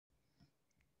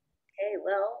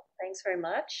well, thanks very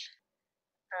much.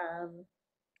 Um,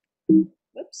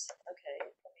 Whoops, okay,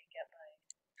 let me get my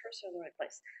cursor in the right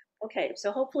place. Okay,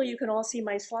 so hopefully you can all see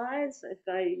my slides. If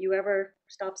you ever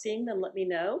stop seeing them, let me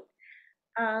know.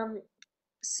 Um,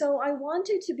 so I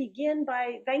wanted to begin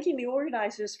by thanking the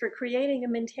organizers for creating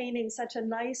and maintaining such a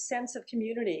nice sense of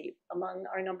community among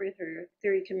our number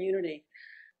theory community.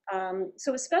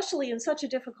 So especially in such a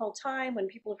difficult time when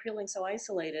people are feeling so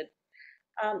isolated.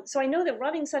 So I know that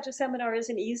running such a seminar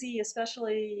isn't easy,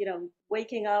 especially,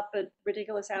 waking up at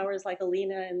ridiculous hours like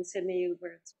Alina in Sydney,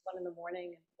 where it's 1 in the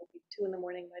morning and it'll be 2 in the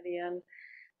morning by the end.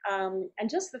 And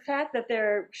just the fact that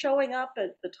they're showing up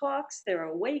at the talks, they're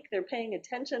awake, they're paying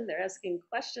attention, they're asking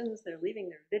questions, they're leaving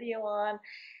their video on.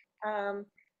 Um,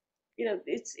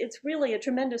 it's really a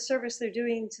tremendous service they're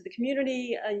doing to the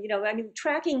community.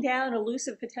 Tracking down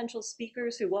elusive potential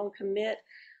speakers who won't commit.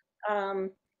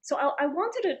 So I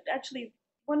wanted to actually,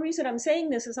 one reason I'm saying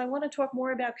this is I want to talk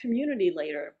more about community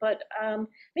later, but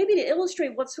maybe to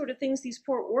illustrate what sort of things these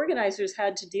poor organizers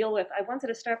had to deal with, I wanted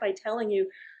to start by telling you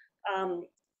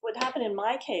what happened in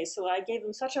my case. So I gave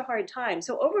them such a hard time.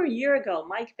 So over a year ago,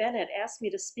 Mike Bennett asked me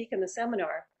to speak in the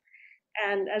seminar.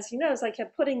 And as you know, as I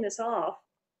kept putting this off,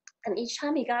 and each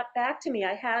time he got back to me,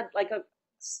 I had like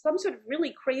some sort of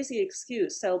really crazy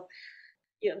excuse. So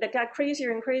that got crazier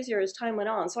and crazier as time went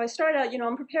on. So I started out,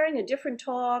 I'm preparing a different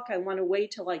talk. I want to wait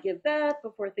till I give that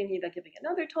before thinking about giving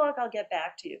another talk. I'll get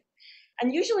back to you.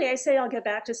 And usually I say I'll get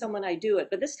back to someone I do it,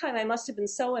 but this time I must have been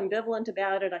so ambivalent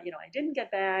about it. I didn't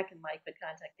get back, and Mike would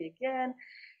contact me again.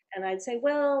 And I'd say,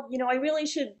 well, I really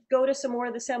should go to some more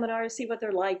of the seminars, see what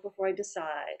they're like before I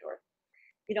decide. Or,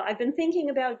 I've been thinking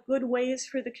about good ways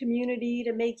for the community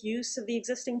to make use of the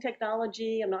existing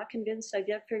technology. I'm not convinced I've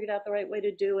yet figured out the right way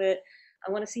to do it.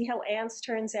 I want to see how AEST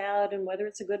turns out and whether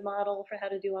it's a good model for how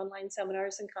to do online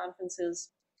seminars and conferences.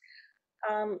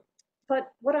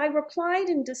 But what I replied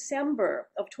in December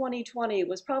of 2020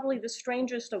 was probably the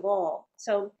strangest of all.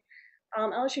 So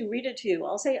I'll actually read it to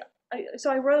you.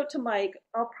 So I wrote to Mike,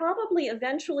 I'll probably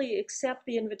eventually accept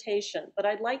the invitation, but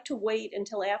I'd like to wait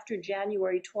until after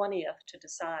January 20th to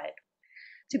decide.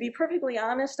 To be perfectly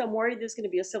honest, I'm worried there's going to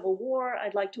be a civil war.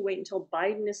 I'd like to wait until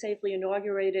Biden is safely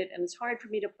inaugurated, and it's hard for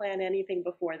me to plan anything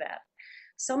before that.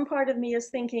 Some part of me is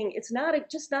thinking it's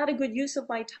just not a good use of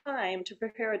my time to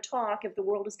prepare a talk if the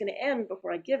world is going to end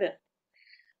before I give it.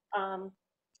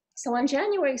 So on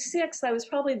January 6th, I was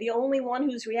probably the only one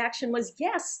whose reaction was,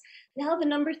 yes, now the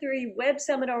number 3 web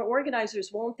seminar organizers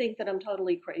won't think that I'm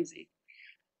totally crazy.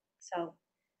 So,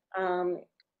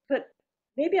 but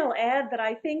maybe I'll add that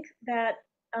I think that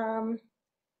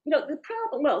the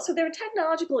problem, so there are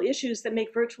technological issues that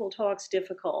make virtual talks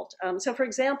difficult. So for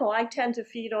example, I tend to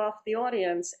feed off the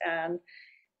audience, and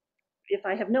if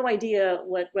I have no idea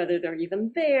whether they're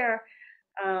even there,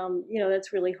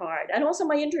 that's really hard. And also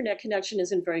my internet connection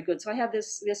isn't very good. So I have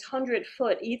this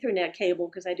 100-foot Ethernet cable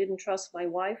because I didn't trust my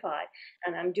Wi-Fi,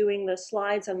 and I'm doing the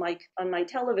slides on my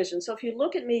television. So if you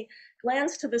look at me,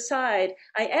 glance to the side,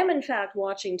 I am in fact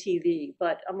watching TV,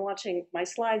 but I'm watching my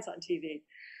slides on TV.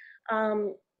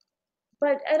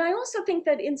 And I also think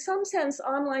that in some sense,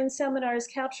 online seminars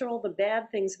capture all the bad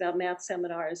things about math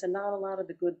seminars and not a lot of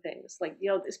the good things, like,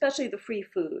 especially the free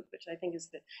food, which I think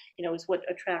is is what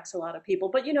attracts a lot of people.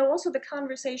 But, also the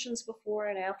conversations before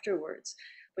and afterwards,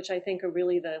 which I think are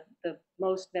really the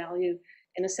most value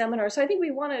in a seminar. So I think we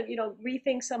want to,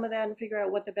 rethink some of that and figure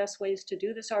out what the best ways to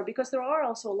do this are, because there are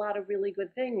also a lot of really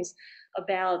good things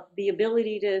about the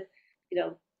ability to,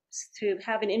 to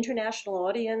have an international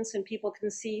audience, and people can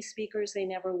see speakers they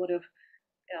never would have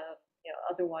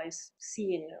otherwise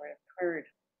seen or heard.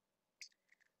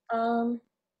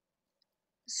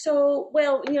 So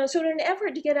in an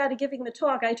effort to get out of giving the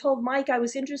talk, I told Mike I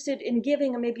was interested in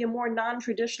giving maybe a more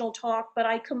non-traditional talk, but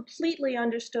I completely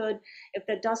understood if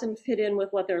that doesn't fit in with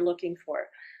what they're looking for.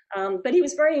 But he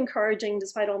was very encouraging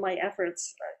despite all my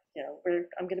efforts,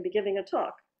 I'm going to be giving a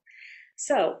talk.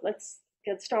 So let's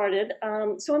get started.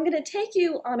 So I'm going to take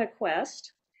you on a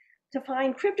quest to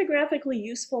find cryptographically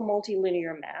useful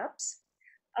multilinear maps.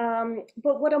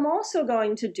 But what I'm also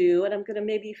going to do, and I'm going to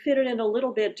maybe fit it in a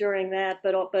little bit during that,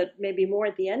 but maybe more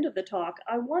at the end of the talk,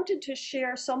 I wanted to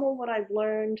share some of what I've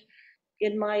learned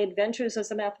in my adventures as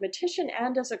a mathematician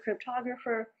and as a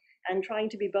cryptographer, and trying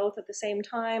to be both at the same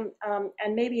time.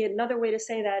 And maybe another way to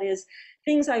say that is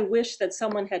things I wish that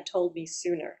someone had told me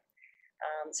sooner.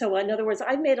 So in other words,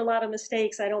 I've made a lot of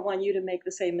mistakes. I don't want you to make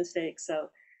the same mistakes. So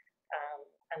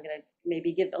I'm going to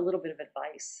maybe give a little bit of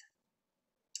advice.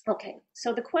 Okay,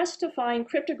 so the quest to find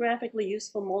cryptographically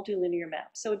useful multilinear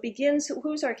maps. So it begins,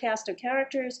 who's our cast of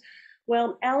characters?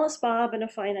 Well, Alice, Bob, and a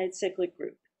finite cyclic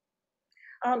group.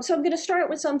 So I'm going to start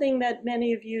with something that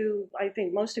many of you, I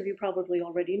think most of you probably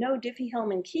already know,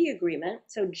 Diffie-Hellman key agreement.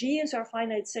 So G is our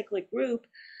finite cyclic group,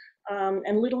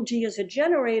 and little g is a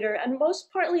generator. And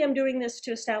most partly I'm doing this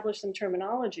to establish some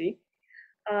terminology.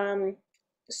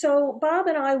 So Bob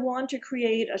and I want to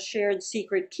create a shared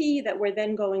secret key that we're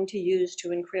then going to use to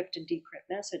encrypt and decrypt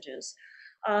messages.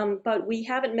 But we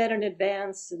haven't met in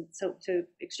advance and so to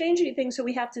exchange anything, so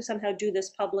we have to somehow do this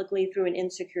publicly through an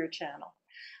insecure channel.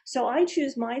 So I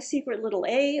choose my secret little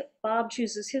a, Bob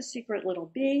chooses his secret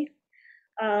little b.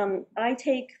 I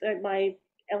take my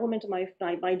element of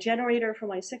my generator for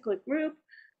my cyclic group,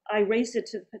 I raise it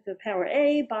to the power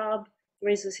a, Bob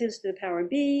raises his to the power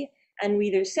b, and we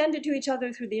either send it to each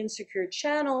other through the insecure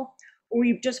channel, or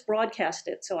we just broadcast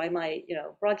it. So I might,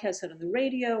 broadcast it on the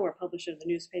radio or publish it in the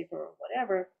newspaper or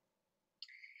whatever.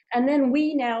 And then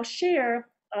we now share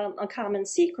a common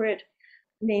secret,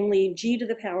 namely g to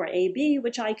the power ab,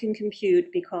 which I can compute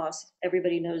because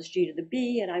everybody knows g to the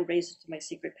b, and I raise it to my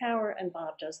secret power, and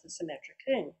Bob does the symmetric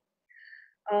thing.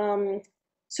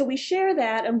 So we share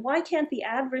that, and why can't the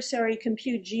adversary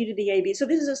compute g to the ab? So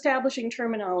this is establishing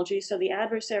terminology. So the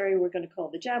adversary we're going to call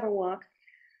the Jabberwock.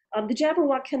 The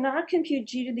Jabberwock cannot compute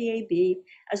g to the ab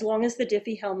as long as the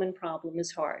Diffie-Hellman problem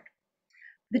is hard.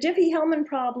 The Diffie-Hellman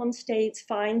problem states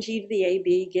find g to the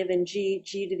ab given g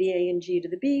to the a, and g to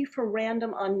the b for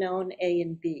random unknown a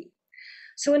and b.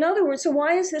 So in other words, so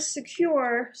why is this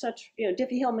secure, such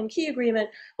Diffie-Hellman key agreement?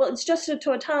 Well, it's just a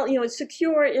tautology, it's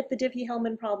secure if the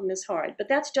Diffie-Hellman problem is hard, but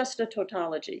that's just a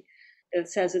tautology. It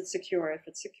says it's secure if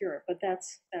it's secure, but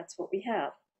that's what we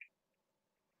have.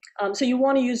 So you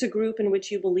want to use a group in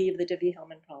which you believe the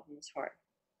Diffie-Hellman problem is hard.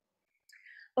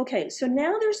 Okay, so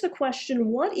now there's the question,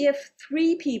 what if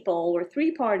three people or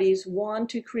three parties want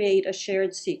to create a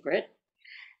shared secret,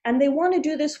 and they want to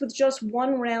do this with just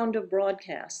one round of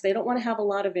broadcasts? They don't want to have a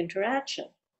lot of interaction.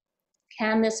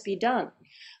 Can this be done?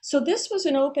 So this was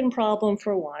an open problem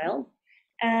for a while,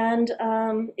 and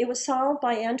it was solved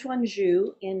by Antoine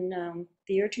Jou in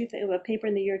a paper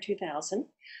in the year 2000.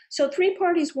 So three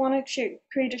parties want to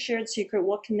create a shared secret.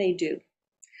 What can they do?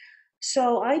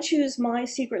 So I choose my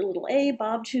secret little a,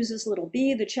 Bob chooses little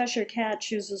b, the Cheshire Cat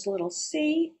chooses little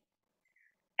c,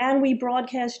 and we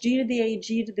broadcast g to the a,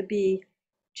 g to the b,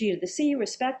 g to the c,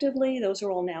 respectively. Those are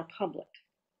all now public.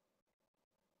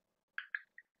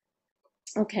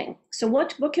 Okay, so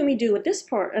what can we do at this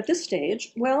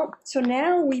stage? Well, so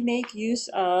now we make use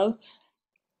of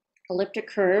elliptic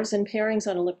curves and pairings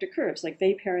on elliptic curves, like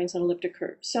Weil pairings on elliptic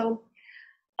curves. So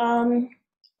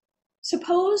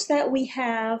suppose that we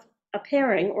have a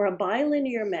pairing or a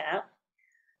bilinear map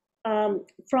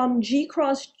from G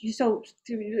cross G. So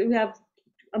we have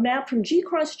a map from G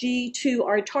cross G to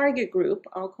our target group.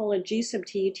 I'll call it G sub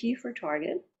T, T for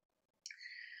target.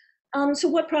 So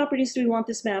what properties do we want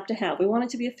this map to have? We want it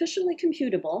to be efficiently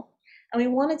computable, and we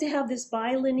want it to have this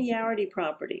bilinearity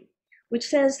property, which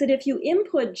says that if you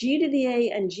input G to the A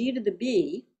and G to the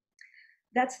B,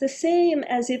 that's the same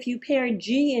as if you paired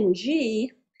G and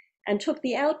G and took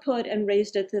the output and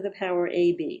raised it to the power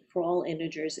AB for all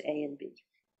integers A and B.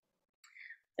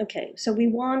 Okay, so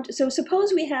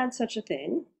suppose we had such a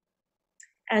thing,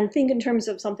 and think in terms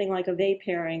of something like a Weil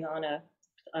pairing on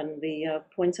the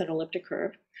points on an elliptic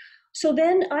curve. So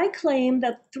then I claim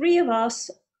that three of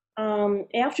us,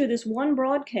 after this one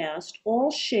broadcast, all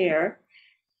share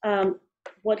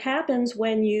what happens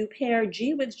when you pair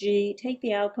G with G, take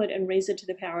the output and raise it to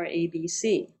the power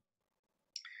ABC.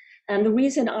 And the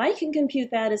reason I can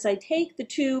compute that is I take the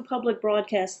two public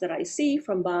broadcasts that I see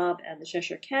from Bob and the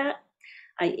Cheshire Cat,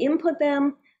 I input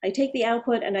them, I take the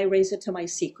output, and I raise it to my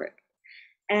secret.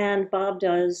 And Bob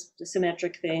does the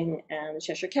symmetric thing, and the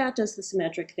Cheshire Cat does the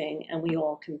symmetric thing, and we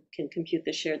all can compute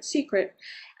the shared secret.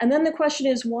 And then the question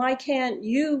is, why can't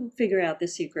you figure out the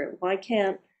secret? Why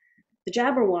can't the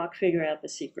Jabberwock figure out the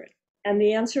secret? And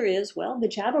the answer is, well, the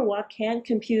Jabberwock can't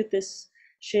compute this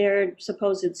shared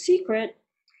supposed secret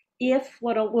if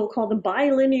what we'll call the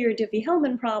bilinear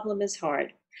Diffie-Hellman problem is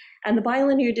hard. And the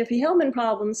bilinear Diffie-Hellman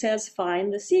problem says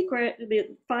find the secret,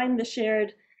 find the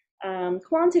shared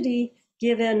quantity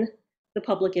given the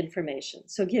public information.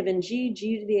 So given G,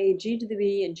 G to the A, G to the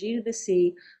B, and G to the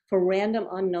C for random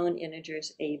unknown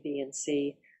integers A, B, and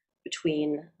C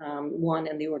between 1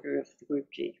 and the order of the group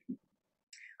G.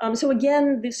 So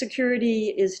again, the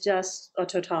security is just a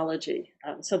tautology.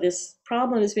 So this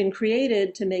problem has been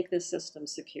created to make this system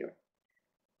secure.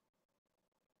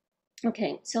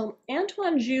 Okay, so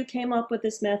Antoine Jou came up with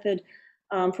this method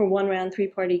for one-round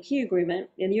three-party key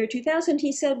agreement. In the year 2000,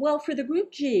 he said, well, for the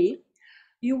group G,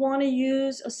 you want to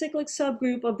use a cyclic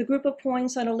subgroup of the group of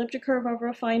points on an elliptic curve over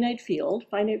a finite field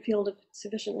of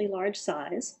sufficiently large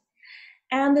size.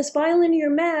 And this bilinear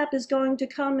map is going to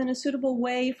come in a suitable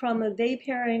way from a They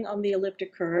pairing on the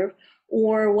elliptic curve,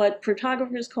 or what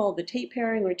cryptographers call the Tate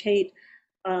pairing or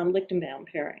Tate-Lichtenbaum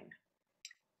pairing.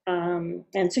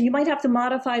 And so you might have to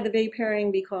modify the They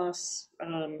pairing because,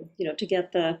 to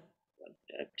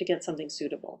get something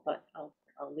suitable, but I'll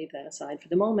leave that aside for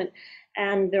the moment.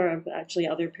 And there are actually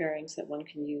other pairings that one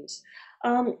can use.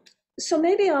 So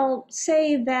maybe I'll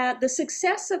say that the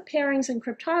success of pairings in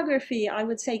cryptography, I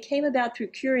would say, came about through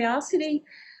curiosity,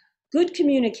 good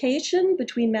communication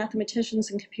between mathematicians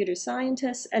and computer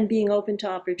scientists, and being open to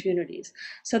opportunities.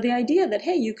 So the idea that,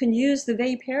 hey, you can use the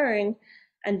They pairing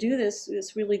and do this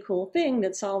really cool thing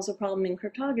that solves a problem in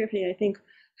cryptography, I think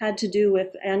had to do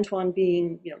with Antoine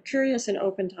being curious and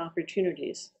open to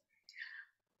opportunities.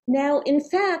 Now, in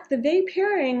fact, the They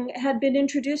pairing had been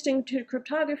introduced into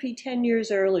cryptography 10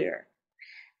 years earlier.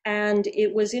 And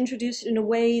it was introduced in a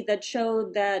way that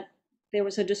showed that there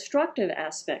was a destructive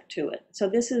aspect to it. So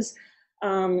this is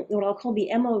what I'll call the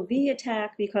MOV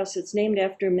attack, because it's named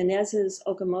after Menezes,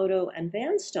 Okamoto, and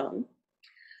Vanstone.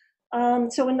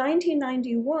 So in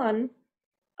 1991,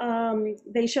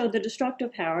 they showed the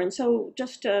destructive power. And so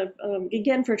just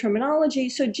again for terminology,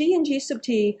 so G and G sub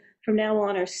T from now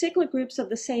on are cyclic groups of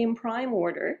the same prime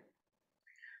order.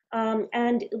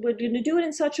 And we're going to do it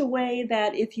in such a way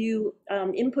that if you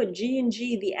input G and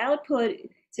G, the output,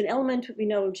 it's an element we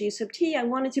know of G sub T. I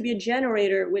want it to be a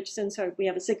generator, which since we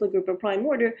have a cyclic group of prime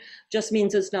order, just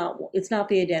means it's not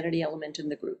the identity element in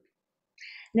the group.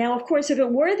 Now, of course, if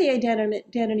it were the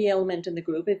identity element in the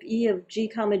group, if E of G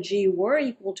comma G were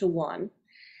equal to 1,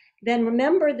 then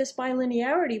remember this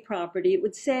bilinearity property. It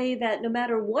would say that no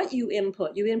matter what you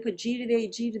input G to the A,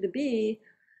 G to the B,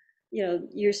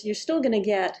 you're still going to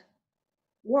get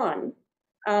 1.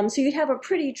 So you'd have a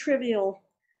pretty trivial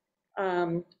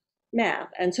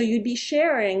map. And so you'd be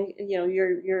sharing,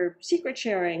 your secret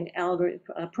sharing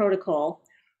protocol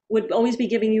would always be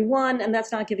giving you 1, and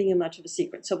that's not giving you much of a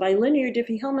secret. So bilinear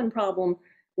Diffie-Hellman problem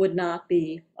would not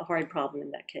be a hard problem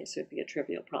in that case. It would be a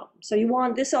trivial problem. So you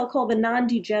want this, I'll call the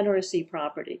non-degeneracy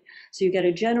property. So you get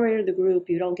a generator of the group,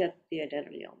 you don't get the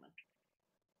identity element.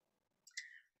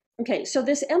 Okay, so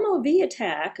this MOV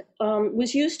attack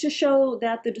was used to show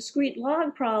that the discrete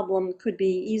log problem could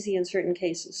be easy in certain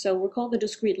cases. So we'll call the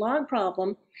discrete log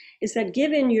problem is that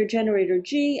given your generator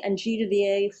G and G to the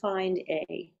A, find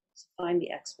A. Find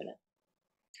the exponent.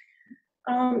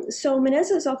 So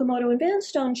Menezes, Okamoto, and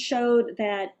Vanstone showed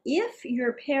that if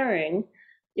your pairing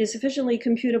is sufficiently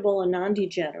computable and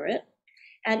non-degenerate,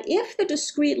 and if the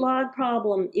discrete log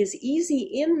problem is easy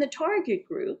in the target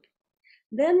group,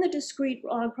 then the discrete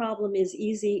log problem is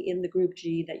easy in the group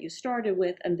G that you started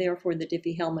with, and therefore the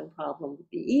Diffie-Hellman problem would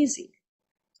be easy.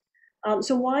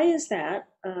 So why is that?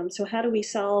 So how do we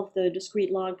solve the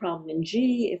discrete log problem in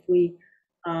G if we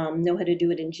know how to do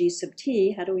it in G sub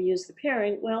T? How do we use the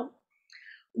pairing? Well,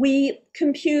 we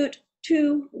compute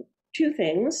two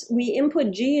things. We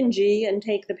input G and G and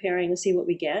take the pairing and see what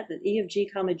we get, the E of G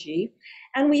comma G,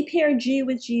 and we pair G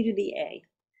with G to the A.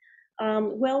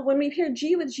 Well, when we pair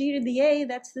G with G to the A,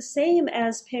 that's the same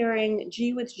as pairing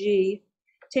G with G,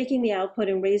 taking the output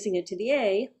and raising it to the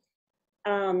A.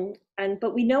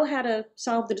 But we know how to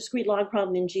solve the discrete log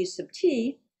problem in G sub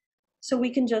T. So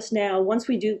we can just now, once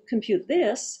we do compute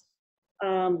this,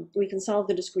 we can solve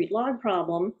the discrete log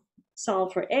problem,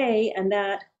 solve for A, and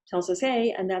that tells us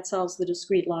A, and that solves the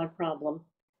discrete log problem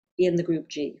in the group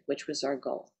G, which was our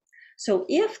goal. So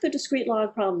if the discrete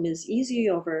log problem is easy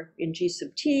over in G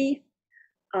sub T,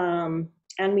 and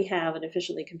we have an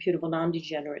efficiently computable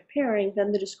non-degenerate pairing,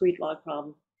 then the discrete log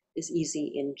problem is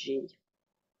easy in G.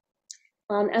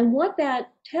 And what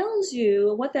that tells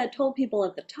you, what that told people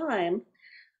at the time,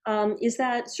 is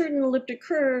that certain elliptic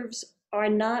curves are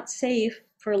not safe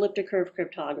for elliptic curve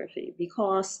cryptography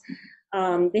because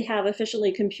they have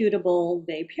efficiently computable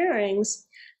They pairings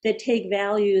that take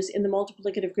values in the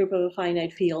multiplicative group of a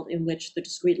finite field in which the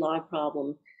discrete log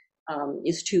problem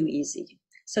is too easy.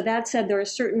 So that said, there are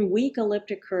certain weak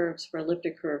elliptic curves for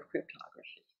elliptic curve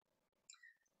cryptography.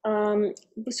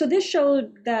 So this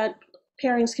showed that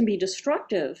pairings can be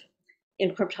destructive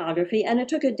in cryptography, and it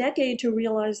took a decade to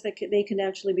realize that they can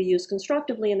actually be used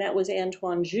constructively, and that was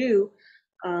Antoine Jou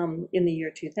in the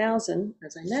year 2000,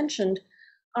 as I mentioned.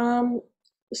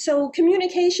 So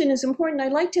communication is important. I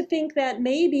like to think that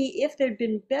maybe if there'd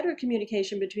been better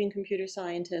communication between computer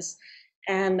scientists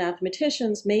and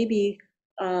mathematicians, maybe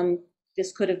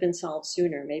this could have been solved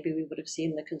sooner. Maybe we would have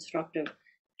seen the constructive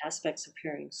aspects of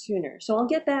pairing sooner. So I'll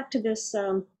get back to this,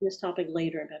 this topic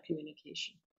later about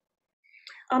communication.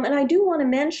 And I do want to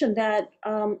mention that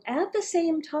at the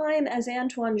same time as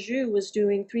Antoine Jou was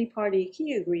doing three-party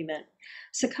key agreement,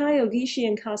 Sakai, Ogishi,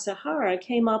 and Kasahara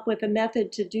came up with a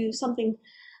method to do something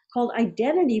called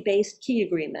identity-based key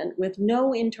agreement with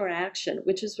no interaction,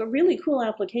 which is a really cool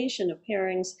application of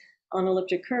pairings on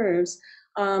elliptic curves.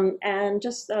 And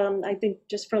just, I think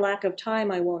just for lack of time,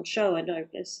 I won't show it.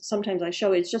 Sometimes I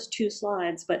show it, it's just 2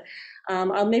 slides, but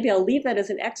maybe I'll leave that as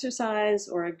an exercise,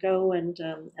 or go and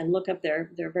look up their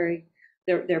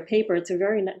paper. It's a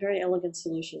very elegant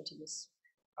solution to this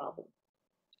problem.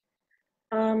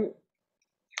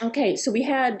 Okay, so we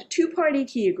had 2-party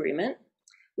key agreement.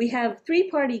 We have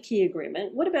 3-party key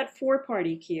agreement. What about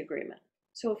 4-party key agreement?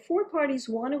 So if 4 parties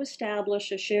want to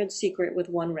establish a shared secret with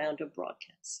 1 round of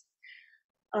broadcasts.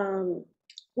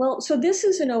 Well, so this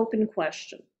is an open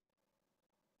question.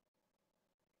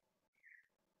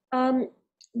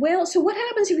 Well, so what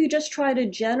happens if you just try to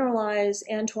generalize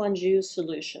Antoine Jou's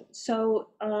solution? So,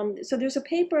 so there's a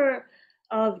paper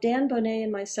of Dan Bonnet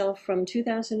and myself from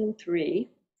 2003,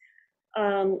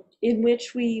 in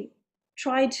which we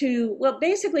tried to, well,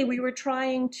 basically we were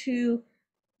trying to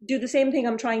do the same thing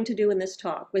I'm trying to do in this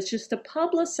talk, which is to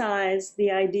publicize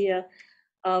the idea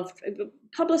of,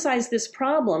 publicize this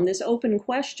problem, this open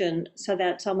question, so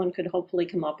that someone could hopefully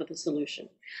come up with a solution.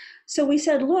 So we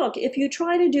said, look, if you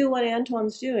try to do what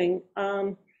Antoine's doing,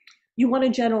 you want to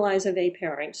generalize a V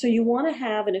pairing. So you want to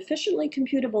have an efficiently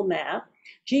computable map,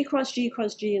 G cross G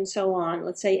cross G and so on,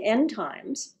 let's say n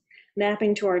times,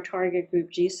 mapping to our target group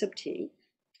G sub T.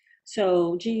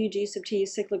 So G sub T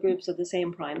cyclic groups of the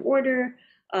same prime order,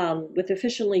 with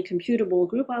efficiently computable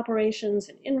group operations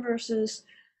and inverses.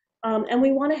 And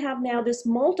we want to have now this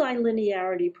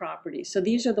multilinearity property. So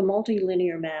these are the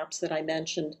multilinear maps that I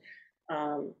mentioned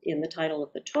in the title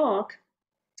of the talk.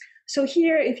 So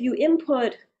here, if you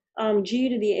input G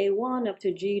to the A1 up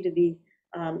to G to the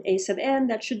A sub n,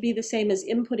 that should be the same as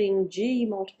inputting G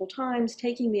multiple times,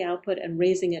 taking the output and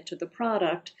raising it to the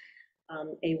product,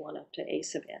 A1 up to A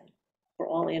sub n, for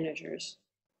all integers,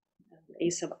 A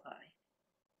sub I.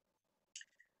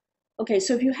 Okay,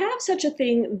 so if you have such a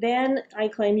thing, then I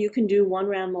claim you can do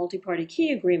 1-round multi-party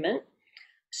key agreement.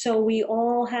 So we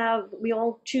all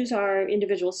choose our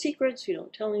individual secrets. We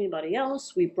don't tell anybody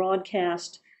else. We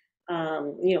broadcast,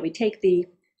 we take the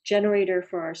generator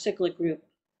for our cyclic group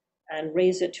and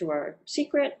raise it to our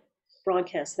secret,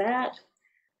 broadcast that.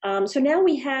 So now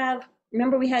we have,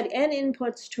 remember we had n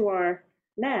inputs to our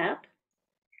map,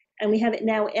 and we have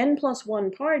now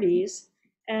n+1 parties.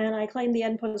 And I claim the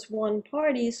n+1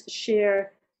 parties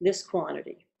share this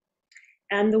quantity.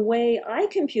 And the way I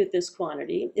compute this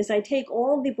quantity is I take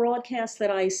all the broadcasts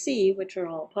that I see, which are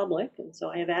all public, and so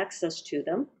I have access to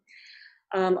them.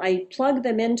 I plug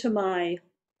them into my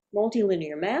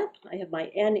multilinear map. I have my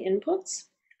n inputs.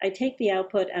 I take the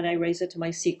output and I raise it to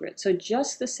my secret. So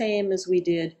just the same as we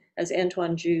did as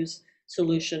Antoine Jou's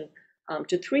solution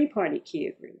to 3-party key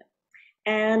agreement.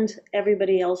 And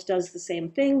everybody else does the same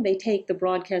thing. They take the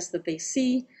broadcast that they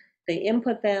see, they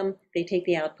input them, they take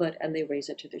the output, and they raise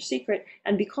it to their secret.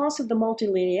 And because of the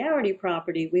multilinearity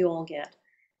property, we all get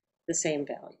the same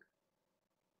value.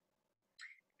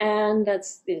 And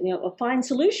that's a fine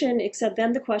solution, except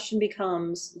then the question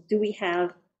becomes, do we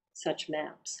have such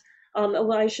maps?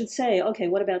 Well, I should say, okay,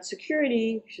 what about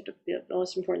security? The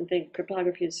most important thing,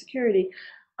 cryptography is security.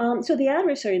 So the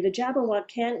adversary, the Jabberwock,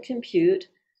 can't compute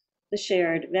the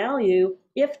shared value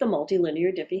if the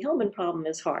multilinear Diffie-Hellman problem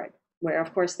is hard, where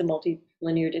of course the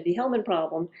multilinear Diffie-Hellman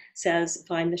problem says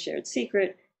find the shared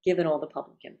secret given all the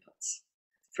public inputs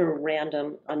for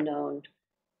random unknown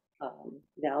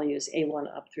values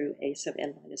A1 up through A sub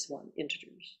n-1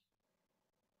 integers.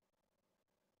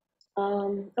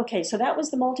 Okay, so that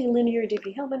was the multilinear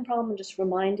Diffie-Hellman problem, just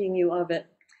reminding you of it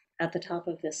at the top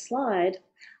of this slide.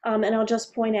 And I'll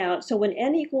just point out, so when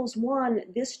n equals 1,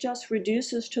 this just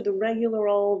reduces to the regular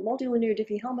old multilinear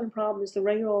Diffie-Hellman problem is the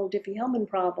regular old Diffie-Hellman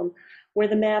problem, where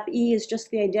the map E is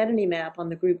just the identity map on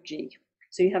the group G.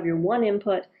 So you have your 1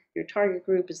 input, your target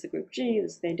group is the group G,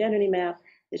 this is the identity map.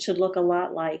 It should look a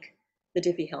lot like the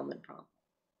Diffie-Hellman problem.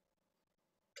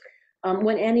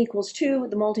 When n equals 2,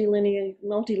 the multilinear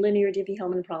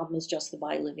Diffie-Hellman problem is just the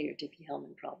bilinear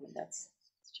Diffie-Hellman problem. That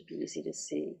should be easy to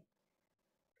see.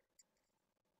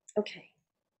 Okay.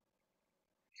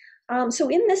 So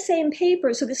in the same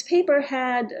paper, so this paper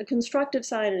had a constructive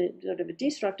side and sort of a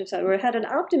destructive side, or it had an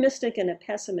optimistic and a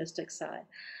pessimistic side.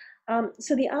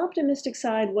 So the optimistic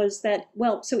side was that,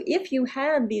 well, so if you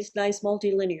had these nice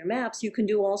multilinear maps, you can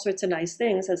do all sorts of nice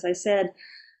things. As I said,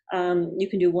 You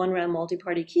can do one-round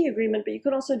multi-party key agreement, but you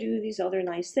could also do these other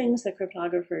nice things that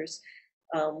cryptographers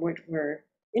were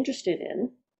interested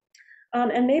in.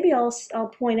 And maybe I'll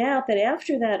point out that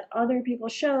after that, other people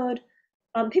showed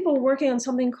people were working on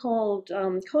something called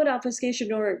code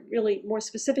obfuscation, or really more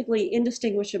specifically,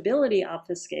 indistinguishability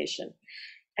obfuscation.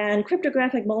 And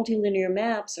cryptographic multilinear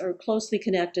maps are closely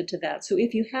connected to that. So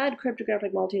if you had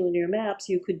cryptographic multilinear maps,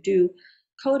 you could do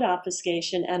code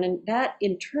obfuscation, and that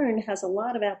in turn has a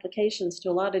lot of applications to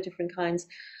a lot of different kinds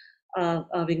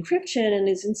of encryption, and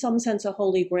is in some sense a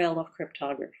holy grail of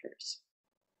cryptographers.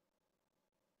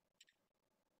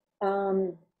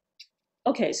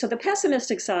 Okay, so the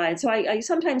pessimistic side. So I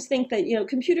sometimes think that,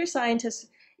 computer scientists,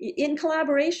 in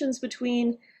collaborations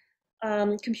between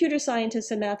computer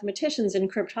scientists and mathematicians in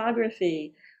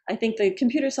cryptography, I think the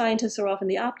computer scientists are often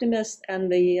the optimists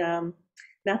and the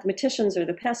mathematicians are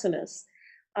the pessimists.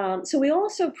 So we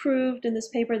also proved in this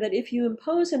paper that if you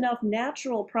impose enough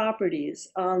natural properties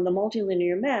on the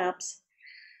multilinear maps,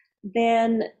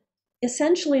 then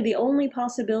essentially the only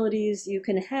possibilities you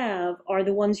can have are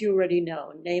the ones you already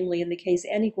know, namely in the case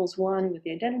n equals 1 with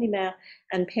the identity map,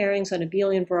 and pairings on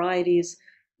abelian varieties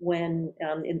when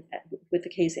with the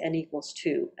case n equals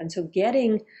 2. And so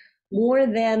getting more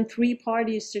than 3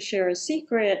 parties to share a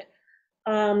secret.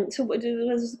 So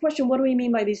there's the question, what do we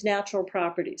mean by these natural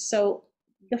properties? So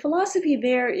the philosophy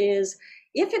there is,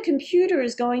 if a computer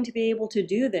is going to be able to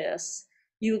do this,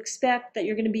 you expect that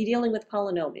you're going to be dealing with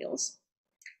polynomials.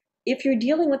 If you're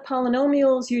dealing with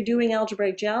polynomials, you're doing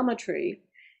algebraic geometry.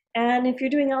 And if you're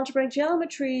doing algebraic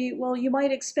geometry, well, you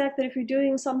might expect that if you're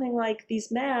doing something like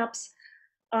these maps,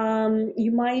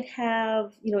 you might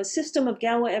have, a system of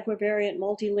Galois equivariant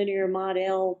multilinear mod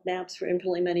L maps for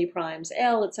infinitely many primes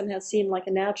L. It somehow seemed like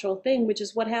a natural thing, which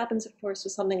is what happens, of course,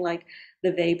 with something like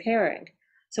the Weil pairing.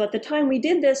 So at the time we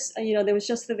did this, there was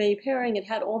just the Weil pairing. It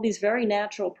had all these very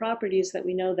natural properties that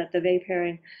we know that the Weil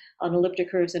pairing on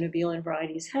elliptic curves and abelian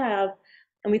varieties have.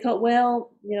 And we thought,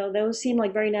 well, those seem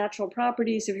like very natural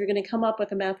properties. If you're going to come up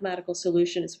with a mathematical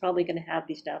solution, it's probably going to have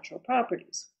these natural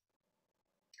properties.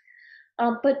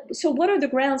 So what are the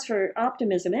grounds for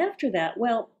optimism after that?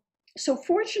 Well, so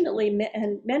fortunately,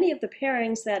 and many of the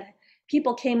pairings that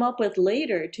people came up with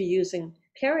later to using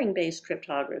pairing-based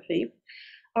cryptography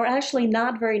are actually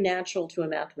not very natural to a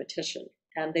mathematician,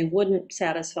 and they wouldn't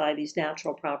satisfy these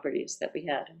natural properties that we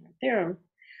had in our theorem.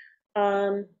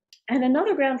 And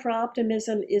another ground for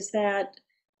optimism is that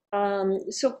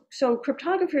so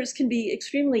cryptographers can be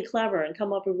extremely clever and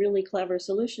come up with really clever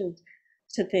solutions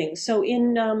to things. So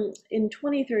in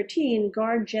 2013,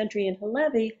 Gard, Gentry, and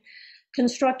Halevi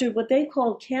constructed what they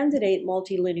called candidate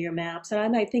multilinear maps, and I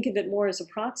might think of it more as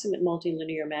approximate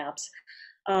multilinear maps,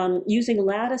 using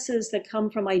lattices that come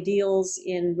from ideals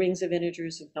in rings of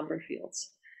integers of number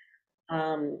fields.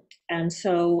 And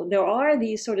so there are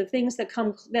these sort of things that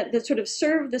that sort of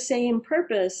serve the same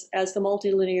purpose as the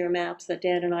multilinear maps that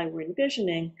Dan and I were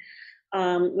envisioning,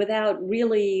 without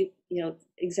really,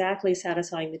 exactly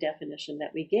satisfying the definition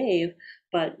that we gave,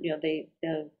 but they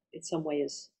in some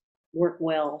ways work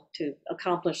well to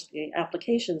accomplish the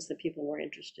applications that people were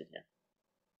interested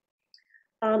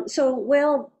in.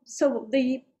 So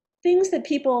the things that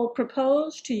people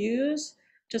proposed to use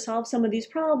to solve some of these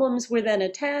problems were then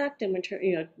attacked and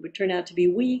would turn out to be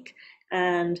weak,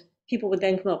 and people would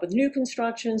then come up with new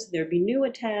constructions. There'd be new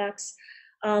attacks.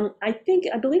 I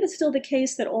believe it's still the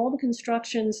case that all the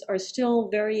constructions are still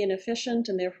very inefficient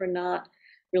and therefore not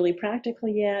really practical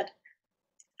yet.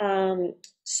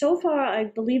 So far, I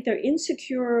believe they're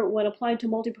insecure when applied to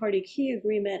multi-party key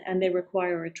agreement, and they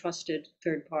require a trusted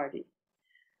third party.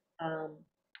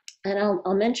 And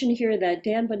I'll mention here that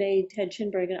Dan Bonet, Ted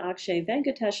Chinberg, and Akshay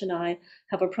Venkatesh and I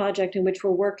have a project in which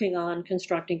we're working on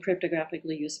constructing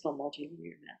cryptographically useful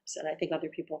multilinear maps. And I think other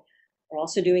people are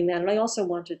also doing that. And I also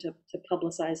wanted to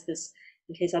publicize this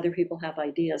in case other people have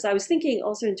ideas. I was thinking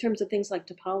also in terms of things like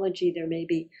topology, there may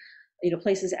be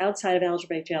places outside of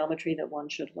algebraic geometry that one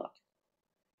should look.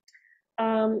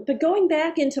 But going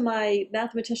back into my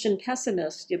mathematician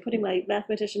pessimist, putting my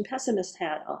mathematician pessimist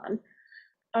hat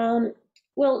on,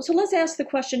 well, so let's ask the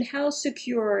question, how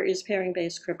secure is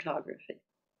pairing-based cryptography?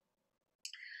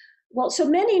 Well, so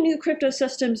many new crypto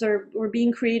systems are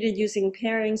being created using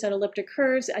pairings and elliptic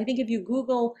curves. I think if you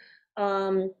Google,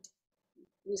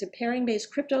 was it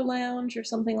pairing-based crypto lounge or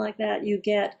something like that, you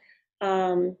get,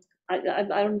 I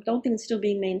don't think it's still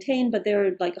being maintained, but there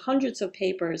are like hundreds of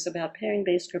papers about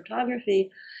pairing-based cryptography.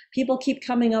 People keep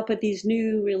coming up with these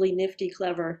new, really nifty,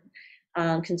 clever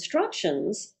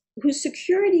constructions whose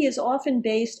security is often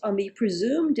based on the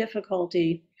presumed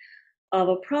difficulty of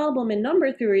a problem in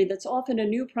number theory that's often a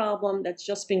new problem that's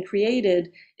just been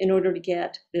created in order to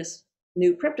get this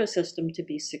new crypto system to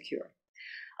be secure.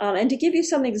 And to give you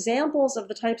some examples of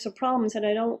the types of problems, and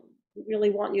I don't really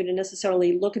want you to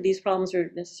necessarily look at these problems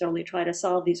or necessarily try to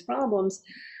solve these problems,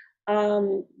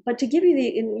 but to give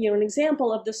you an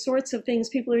example of the sorts of things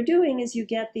people are doing is you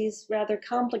get these rather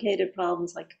complicated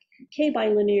problems like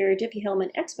k-bilinear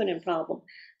Diffie-Hellman exponent problem.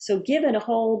 So given a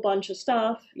whole bunch of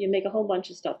stuff, you make a whole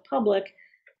bunch of stuff public,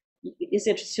 is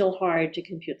it still hard to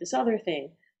compute this other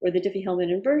thing? Or the Diffie-Hellman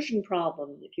inversion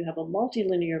problem, if you have a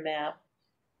multilinear map,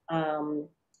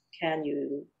 can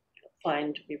you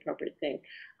find the appropriate thing?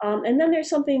 And then there's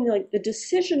something like the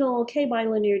decisional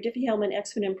k-bilinear Diffie-Hellman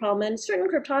exponent problem, and certain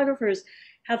cryptographers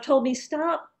have told me,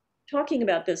 stop talking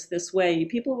about this way.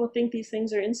 People will think these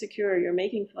things are insecure. You're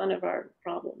making fun of our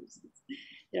problems.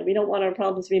 We don't want our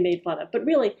problems to be made fun of. But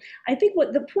really, I think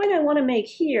what the point I want to make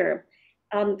here,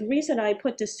 the reason I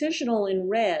put decisional in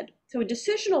red, so a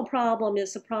decisional problem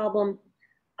is a problem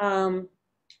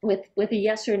with a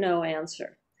yes or no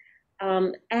answer.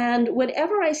 And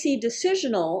whenever I see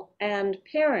decisional and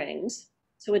pairings,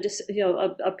 so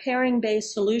a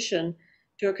pairing-based solution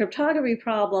to a cryptography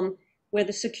problem where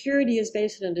the security is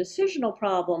based on a decisional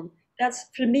problem, that's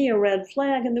for me a red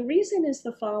flag. And the reason is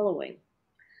the following.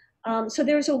 So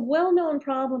there's a well-known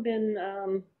problem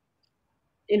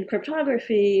in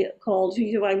cryptography called,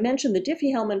 I mentioned the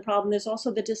Diffie-Hellman problem, there's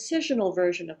also the decisional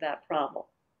version of that problem.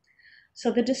 So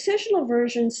the decisional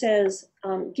version says,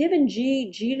 given G,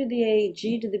 G to the A,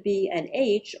 G to the B, and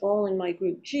H, all in my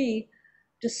group G,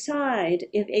 decide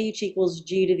if H equals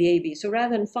G to the AB. So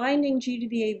rather than finding G to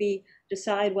the AB,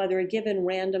 decide whether a given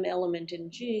random element in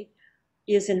G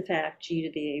is in fact G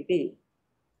to the AB.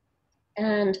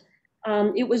 And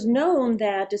it was known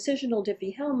that decisional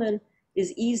Diffie-Hellman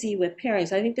is easy with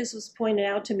pairings. I think this was pointed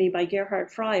out to me by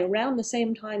Gerhard Frey around the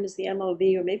same time as the MOB,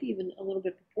 or maybe even a little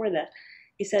bit before that.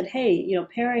 He said, hey,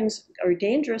 pairings are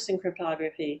dangerous in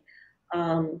cryptography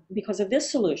because of this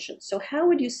solution. So how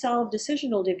would you solve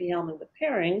decisional Diffie-Hellman with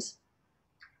pairings?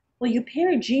 Well, you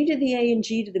pair G to the A and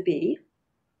G to the B,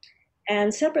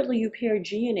 and separately you pair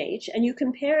G and H, and you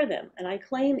compare them. And I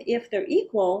claim if they're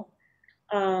equal,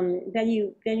 then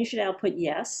you should output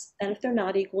yes, and if they're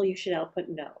not equal, you should output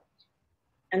no.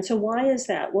 And so why is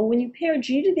that? Well, when you pair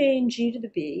G to the A and G to the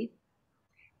B,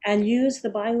 and use the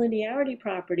bilinearity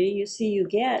property, you see you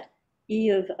get E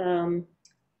of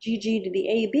GG to the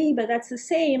AB, but that's the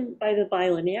same by the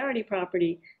bilinearity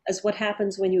property as what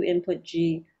happens when you input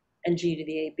G and G to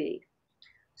the AB.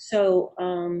 So,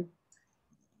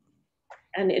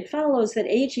 and it follows that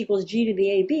H equals G to the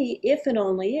AB if and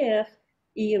only if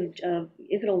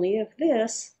if and only if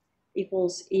this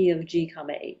equals E of G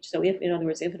comma H. So if, in other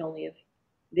words, if and only if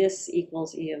this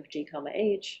equals E of G comma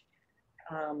H,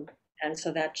 and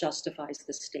so that justifies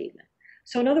the statement.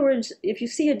 So in other words, if you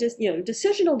see a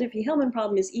decisional Diffie-Hellman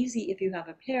problem is easy if you have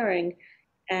a pairing,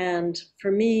 and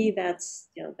for me, that's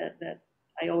that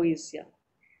I always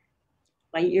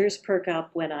my ears perk up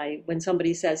when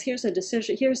somebody says here's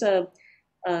a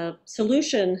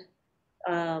solution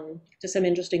to some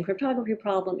interesting cryptography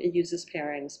problem. It uses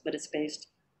pairings, but it's based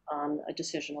on a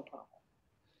decisional problem.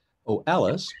 Oh,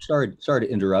 Alice, sorry to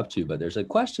interrupt you, but there's a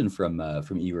question from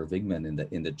Igor Vigman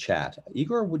in the chat.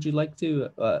 Igor, would you like to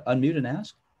unmute and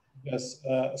ask? Yes.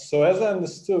 So as I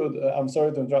understood, I'm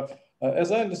sorry to interrupt.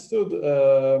 As I understood,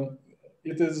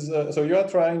 it is so you are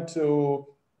trying to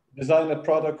design a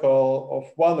protocol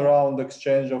of one-round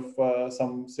exchange of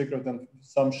some secret and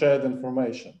some shared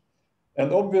information,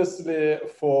 and obviously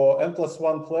for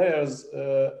n+1 players,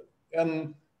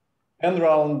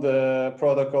 n-round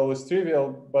protocol is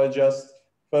trivial by just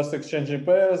first exchanging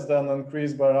pairs, then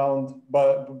increase by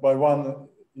one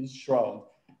each round.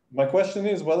 My question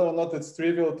is whether or not it's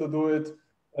trivial to do it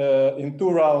in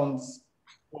 2 rounds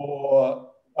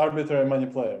for arbitrary many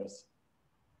players.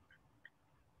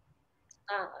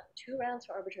 2 rounds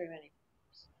for arbitrary many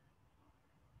players.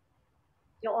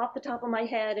 Off the top of my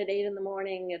head, at 8 in the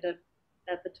morning at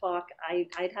the talk,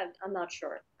 I'm not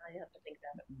sure. I have to think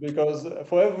about it. Because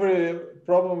for every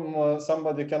problem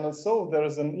somebody cannot solve, there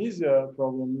is an easier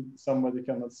problem somebody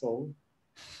cannot solve,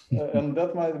 and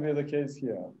that might be the case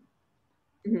here.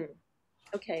 Mm-hmm.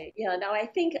 Okay, yeah, now I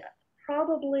think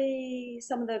probably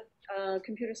some of the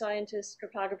computer scientists,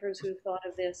 cryptographers who've thought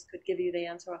of this could give you the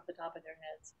answer off the top of their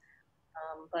heads.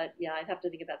 But yeah, I'd have to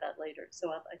think about that later.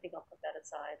 So I think I'll put that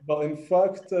aside. Well, in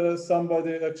fact,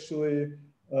 somebody actually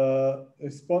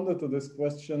responded to this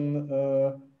question,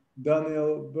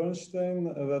 Daniel Bernstein,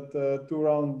 that 2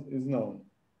 round is known.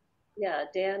 Yeah,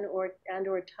 Dan or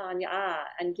Tanya,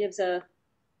 and gives a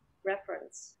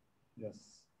reference. Yes.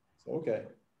 So, okay.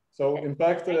 So in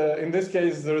fact, in this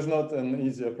case, there is not an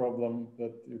easier problem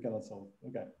that you cannot solve.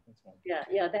 Okay, that's fine.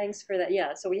 Yeah, thanks for that.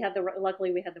 Yeah, so we had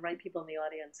luckily we had the right people in the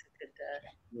audience who could.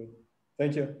 Good.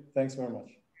 Thank you. Thanks very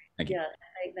much. Thank you.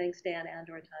 Yeah, thanks Dan and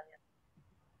or Tanya.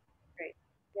 Great.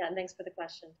 Yeah, and thanks for the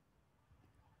question.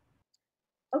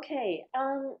 Okay.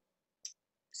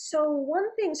 So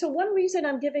one reason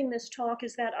I'm giving this talk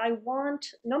is that I want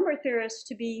number theorists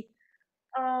to be,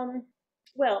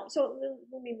 well, so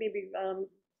let me maybe,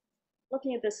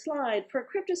 looking at this slide, for a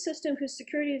crypto system whose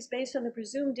security is based on the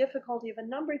presumed difficulty of a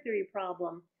number theory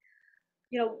problem,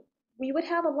 we would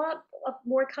have a lot of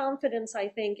more confidence, I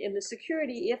think, in the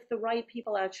security if the right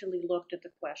people actually looked at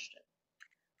the question.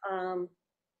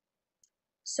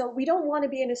 So we don't want to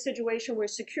be in a situation where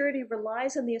security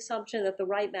relies on the assumption that the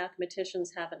right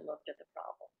mathematicians haven't looked at the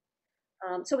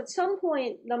problem. So at some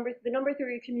point, the number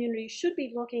theory community should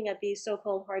be looking at these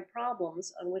so-called hard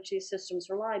problems on which these systems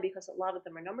rely, because a lot of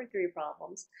them are number theory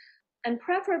problems. And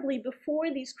preferably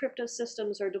before these crypto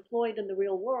systems are deployed in the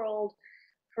real world,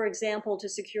 for example, to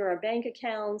secure our bank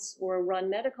accounts or run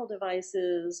medical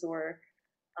devices or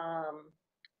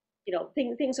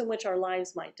things in which our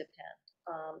lives might depend.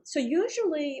 So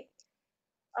usually,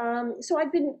 so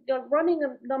I've been running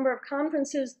a number of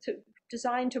conferences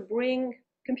designed to bring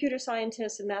computer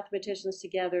scientists and mathematicians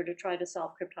together to try to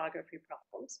solve cryptography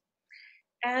problems.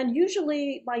 And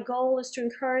usually my goal is to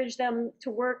encourage them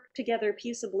to work together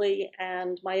peaceably.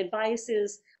 And my advice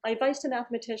to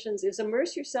mathematicians is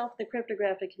immerse yourself in the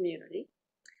cryptographic community.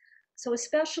 So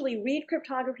especially read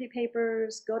cryptography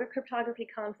papers, go to cryptography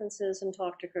conferences, and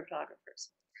talk to cryptographers.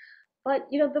 But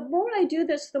the more I do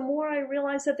this, the more I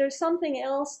realize that there's something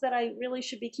else that I really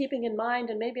should be keeping in mind,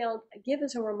 and maybe I'll give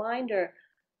as a reminder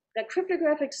that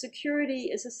cryptographic security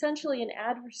is essentially an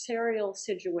adversarial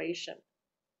situation.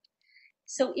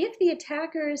 So if the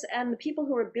attackers and the people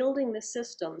who are building the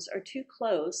systems are too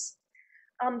close,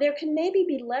 there can maybe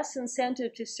be less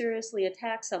incentive to seriously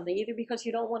attack something, either because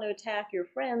you don't want to attack your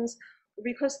friends, or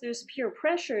because there's peer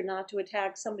pressure not to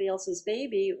attack somebody else's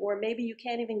baby, or maybe you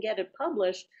can't even get it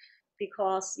published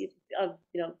because of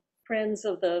friends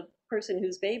of the person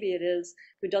whose baby it is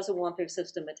who doesn't want their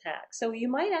system attacked. So you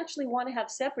might actually want to have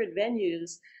separate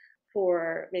venues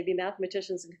for maybe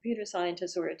mathematicians and computer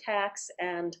scientists or attacks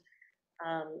and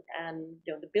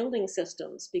the building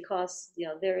systems, because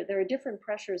there are different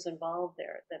pressures involved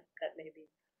there that may be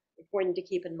important to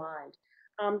keep in mind.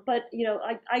 But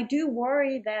I do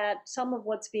worry that some of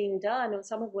what's being done and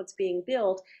some of what's being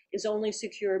built is only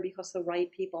secure because the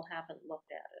right people haven't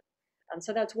looked at it. And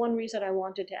so that's one reason I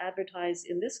wanted to advertise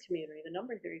in this community, the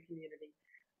number theory community,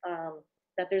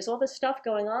 that there's all this stuff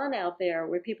going on out there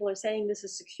where people are saying this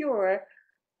is secure,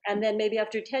 and then maybe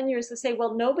after 10 years they say,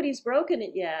 well, nobody's broken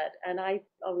it yet. And I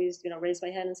always raise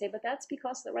my hand and say, but that's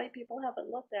because the right people haven't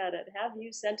looked at it. Have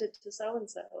you sent it to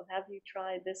so-and-so? Have you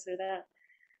tried this or that?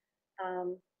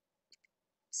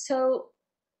 So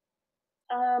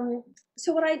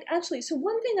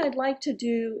one thing I'd like to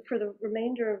do for the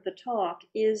remainder of the talk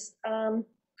is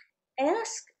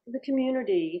ask the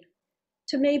community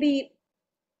to maybe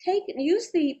use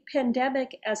the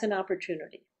pandemic as an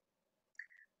opportunity.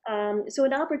 So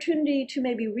an opportunity to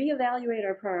maybe reevaluate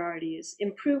our priorities,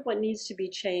 improve what needs to be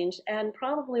changed, and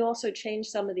probably also change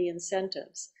some of the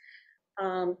incentives.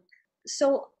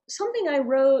 So something I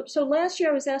wrote, so last year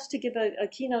I was asked to give a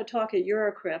keynote talk at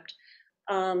Eurocrypt,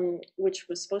 which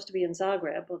was supposed to be in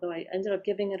Zagreb, although I ended up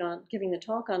giving the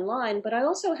talk online. But I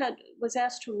also was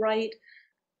asked to write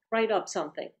up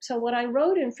something. So what I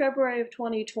wrote in February of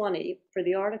 2020 for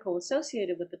the article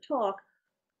associated with the talk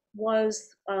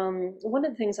was, one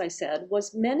of the things I said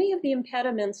was, many of the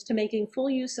impediments to making full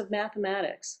use of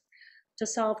mathematics to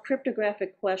solve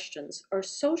cryptographic questions are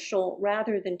social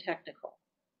rather than technical.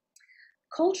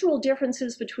 Cultural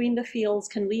differences between the fields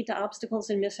can lead to obstacles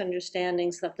and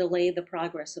misunderstandings that delay the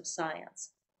progress of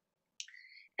science.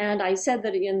 And I said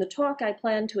that in the talk, I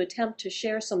plan to attempt to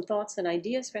share some thoughts and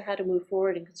ideas for how to move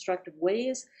forward in constructive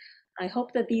ways. I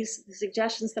hope that the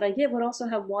suggestions that I give would also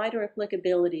have wider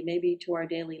applicability, maybe to our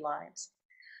daily lives.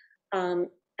 And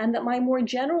that my more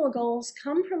general goals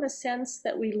come from a sense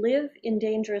that we live in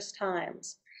dangerous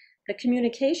times, that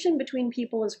communication between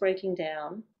people is breaking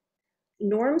down,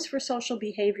 norms for social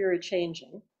behavior are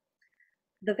changing,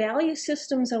 the value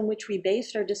systems on which we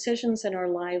based our decisions and our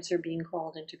lives are being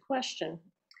called into question,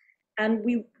 and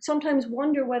we sometimes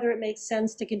wonder whether it makes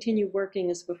sense to continue working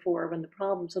as before when the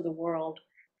problems of the world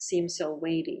seem so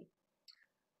weighty.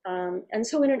 And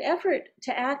so in an effort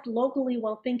to act locally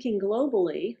while thinking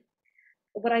globally,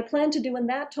 what I plan to do in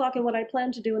that talk and what I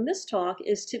plan to do in this talk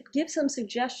is to give some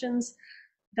suggestions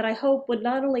that I hope would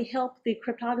not only help the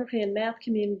cryptography and math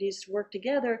communities to work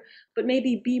together, but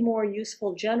maybe be more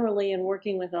useful generally in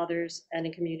working with others and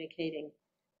in communicating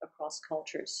across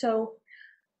cultures.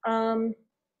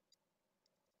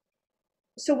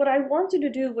 So what I wanted to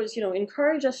do was,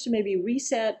 encourage us to maybe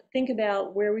reset, think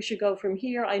about where we should go from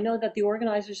here. I know that the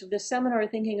organizers of this seminar are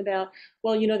thinking about,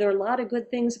 well, there are a lot of good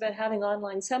things about having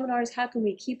online seminars. How can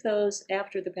we keep those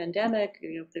after the pandemic,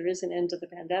 if there is an end to the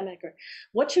pandemic, or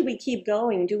what should we keep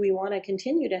going? Do we want to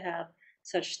continue to have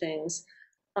such things?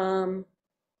 And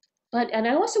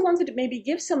I also wanted to maybe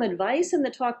give some advice in the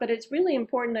talk, but it's really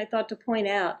important, I thought, to point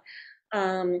out,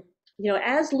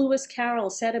 as Lewis Carroll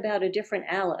said about a different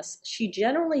Alice, she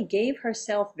generally gave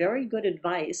herself very good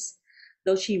advice,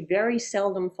 though she very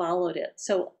seldom followed it.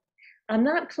 So I'm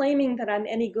not claiming that I'm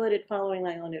any good at following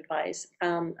my own advice.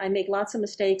 I make lots of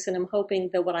mistakes, and I'm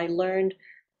hoping that what I learned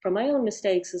from my own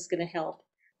mistakes is going to help,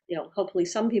 hopefully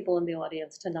some people in the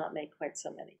audience to not make quite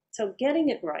so many. So getting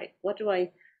it right, what do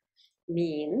I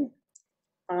mean?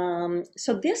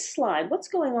 So this slide, what's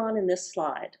going on in this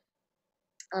slide?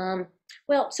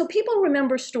 Well, so people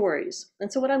remember stories.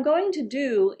 And so what I'm going to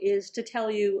do is to tell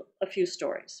you a few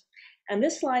stories. And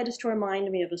this slide is to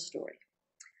remind me of a story.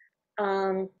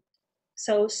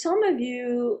 So some of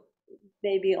you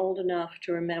may be old enough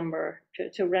to remember,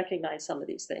 to recognize some of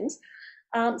these things.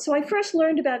 So I first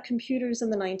learned about computers in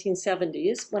the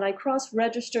 1970s when I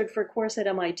cross-registered for a course at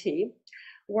MIT,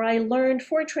 where I learned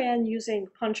Fortran using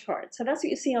punch cards. So that's what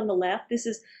you see on the left. This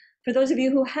is, for those of you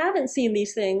who haven't seen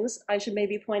these things, I should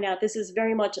maybe point out this is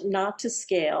very much not to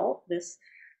scale, this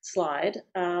slide.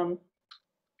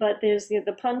 But there's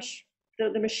the punch,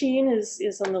 the machine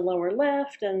is on the lower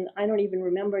left, and I don't even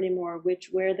remember anymore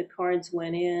where the cards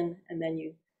went in, and then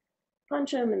you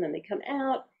punch them and then they come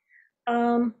out.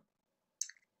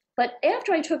 But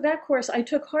after I took that course, I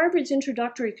took Harvard's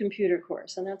introductory computer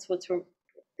course, and that's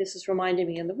this is reminding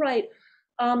me on the right,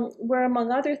 where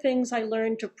among other things, I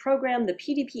learned to program the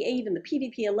PDP-8 and the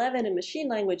PDP-11 in machine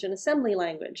language and assembly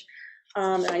language.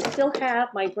 And I still have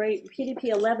my great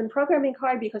PDP-11 programming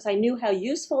card because I knew how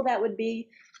useful that would be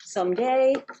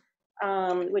someday,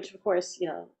 which of course,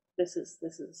 this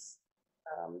is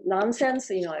nonsense.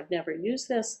 I've never used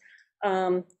this.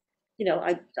 I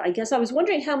guess I was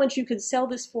wondering how much you could sell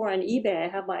this for on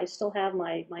eBay. I still have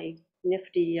my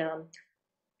nifty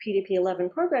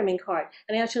PDP-11 programming card,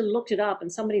 and I actually looked it up,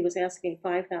 and somebody was asking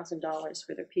 $5,000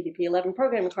 for their PDP-11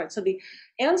 programming card. So the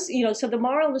answer, so the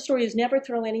moral of the story is never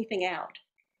throw anything out.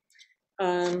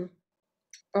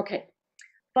 Okay,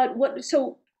 but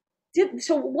so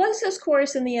was this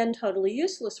course in the end totally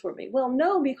useless for me? Well,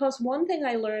 no, because one thing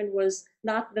I learned was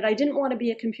not that I didn't want to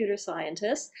be a computer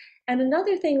scientist, and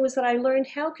another thing was that I learned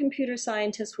how computer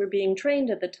scientists were being trained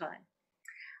at the time.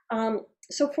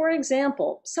 So for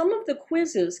example, some of the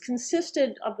quizzes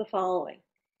consisted of the following.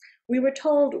 We were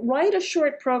told, write a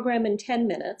short program in 10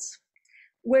 minutes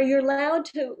where you're allowed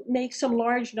to make some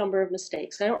large number of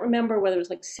mistakes. I don't remember whether it was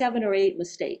like 7 or 8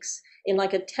 mistakes in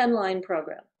like a 10-line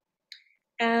program.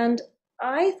 And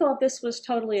I thought this was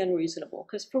totally unreasonable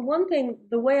because for one thing,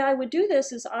 the way I would do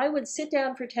this is I would sit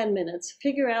down for 10 minutes,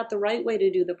 figure out the right way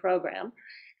to do the program,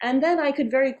 and then I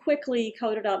could very quickly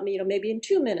code it up, maybe in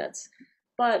 2 minutes.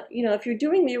 But, if you're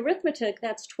doing the arithmetic,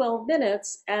 that's 12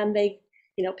 minutes, and they,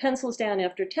 pencils down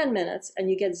after 10 minutes,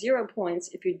 and you get 0 points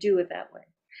if you do it that way.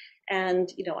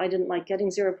 And, I didn't like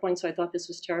getting 0 points, so I thought this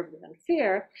was terribly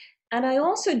unfair. And I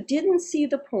also didn't see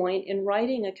the point in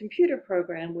writing a computer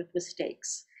program with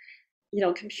mistakes.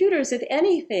 Computers, if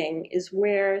anything, is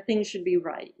where things should be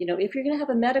right. If you're going to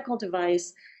have a medical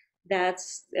device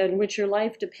in which your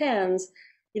life depends,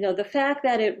 the fact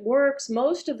that it works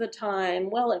most of the time,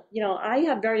 well, I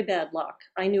have very bad luck.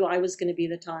 I knew I was going to be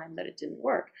the time that it didn't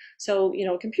work. So,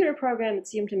 a computer program, it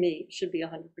seemed to me, should be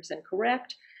 100%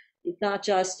 correct. It's not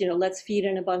just, let's feed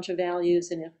in a bunch of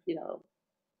values, and if,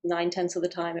 9/10 of the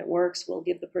time it works, we'll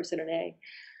give the person an A.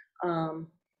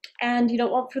 And,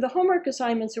 for the homework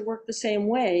assignments, it worked the same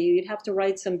way. You'd have to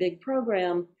write some big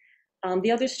program.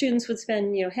 The other students would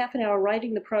spend, half an hour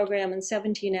writing the program and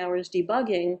 17 hours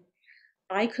debugging.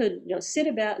 I could,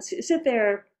 sit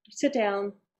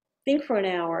down, think for an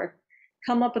hour,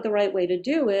 come up with the right way to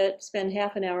do it, spend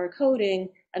half an hour coding,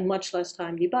 and much less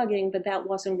time debugging, but that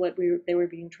wasn't what they were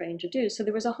being trained to do. So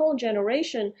there was a whole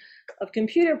generation of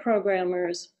computer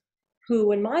programmers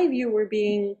who, in my view, were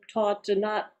being taught to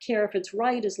not care if it's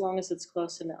right as long as it's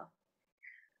close enough.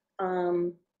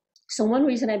 So one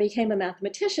reason I became a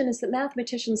mathematician is that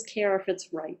mathematicians care if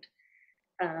it's right.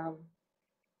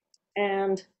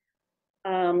 And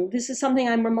This is something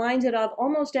I'm reminded of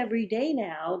almost every day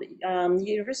now. The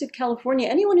University of California,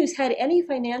 anyone who's had any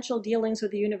financial dealings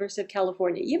with the University of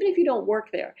California, even if you don't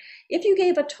work there, if you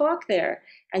gave a talk there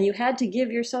and you had to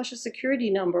give your social security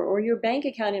number or your bank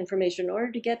account information in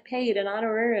order to get paid an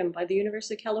honorarium by the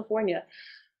University of California,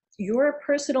 your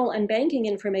personal and banking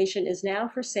information is now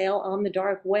for sale on the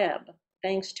dark web,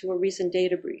 thanks to a recent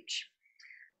data breach.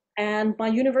 And my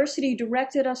university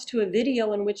directed us to a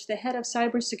video in which the head of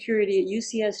cybersecurity at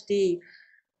UCSD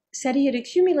said he had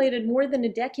accumulated more than a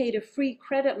decade of free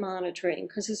credit monitoring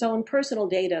because his own personal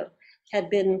data had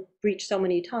been breached so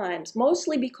many times,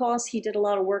 mostly because he did a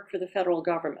lot of work for the federal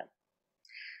government.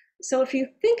 So if you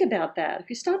think about that, if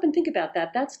you stop and think about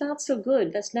that, that's not so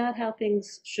good. That's not how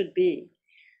things should be.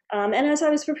 And as I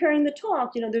was preparing the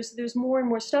talk, there's more and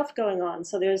more stuff going on.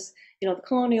 So there's, the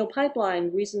Colonial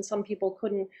Pipeline, reason some people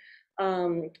couldn't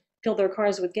fill their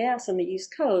cars with gas on the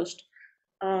East Coast.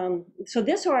 So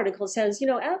this article says,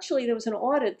 actually there was an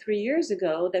audit 3 years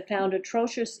ago that found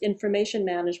atrocious information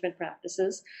management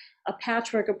practices, a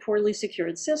patchwork of poorly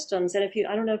secured systems. And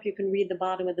I don't know if you can read the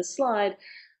bottom of the slide,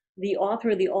 the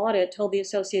author of the audit told the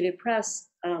Associated Press,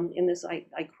 in this, I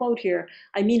quote here,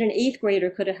 "I mean, an 8th grader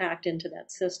could have hacked into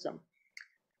that system."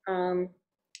 And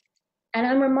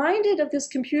I'm reminded of this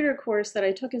computer course that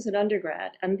I took as an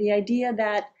undergrad, and the idea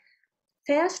that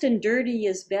fast and dirty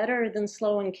is better than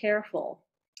slow and careful.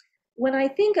 When I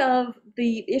think of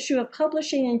the issue of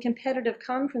publishing in competitive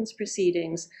conference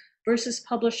proceedings versus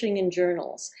publishing in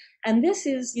journals, and this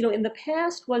is, in the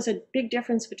past was a big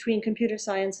difference between computer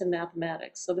science and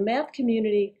mathematics. So the math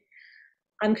community,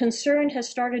 I'm concerned, has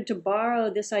started to borrow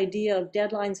this idea of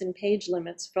deadlines and page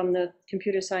limits from the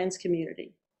computer science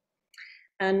community.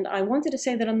 And I wanted to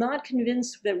say that I'm not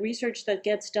convinced that research that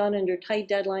gets done under tight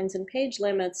deadlines and page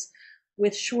limits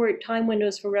with short time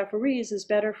windows for referees is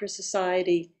better for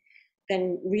society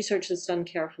than research that's done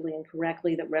carefully and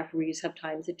correctly that referees have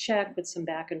time to check with some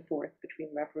back and forth between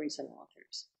referees and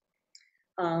authors.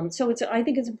 So I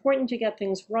think it's important to get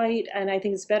things right, and I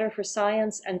think it's better for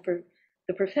science and for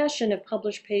the profession if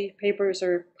published papers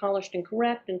are polished and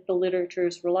correct and the literature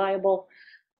is reliable.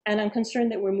 And I'm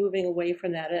concerned that we're moving away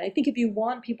from that. And I think if you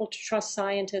want people to trust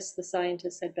scientists, the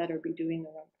scientists had better be doing the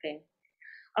right thing.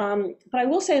 But I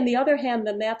will say, on the other hand,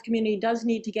 the math community does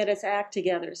need to get its act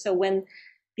together. So when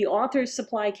the authors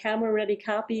supply camera-ready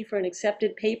copy for an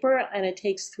accepted paper and it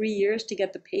takes 3 years to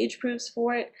get the page proofs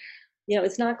for it,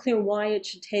 it's not clear why it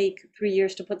should take 3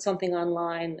 years to put something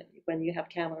online when you have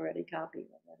camera-ready copy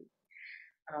already.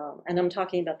 And I'm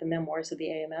talking about the memoirs of the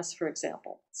AMS, for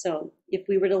example. So if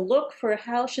we were to look for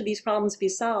how should these problems be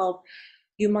solved,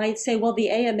 you might say, well, the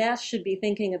AMS should be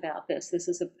thinking about this. This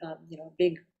is a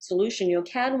big solution.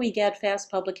 Can we get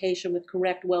fast publication with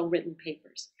correct, well-written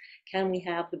papers? Can we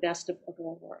have the best of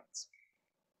all worlds?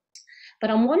 But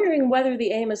I'm wondering whether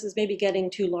the AMS is maybe getting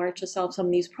too large to solve some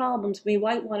of these problems. We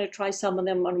might want to try some of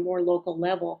them on a more local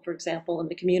level, for example, in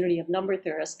the community of number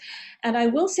theorists. And I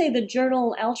will say the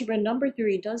journal Algebra and Number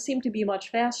Theory does seem to be much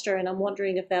faster, and I'm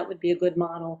wondering if that would be a good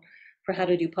model for how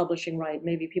to do publishing right.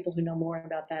 Maybe people who know more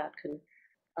about that can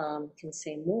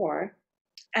say more.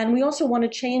 And we also want to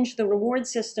change the reward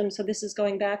system. So this is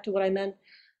going back to what I meant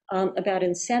about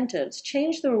incentives.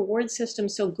 Change the reward system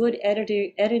so good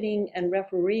editing and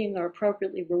refereeing are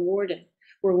appropriately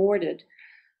rewarded.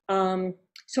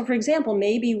 So for example,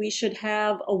 maybe we should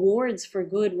have awards for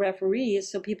good referees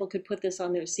so people could put this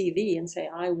on their CV and say,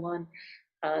 I won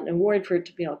an award for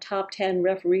top 10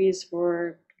 referees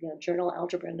for journal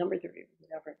Algebra and Number Theory,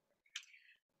 whatever.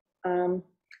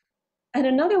 And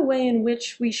another way in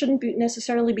which we shouldn't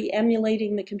necessarily be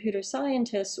emulating the computer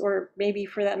scientists, or maybe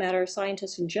for that matter,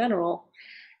 scientists in general,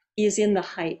 is in the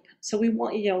hype. So we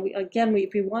want,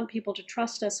 if we want people to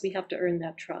trust us, we have to earn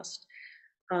that trust.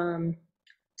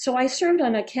 So I served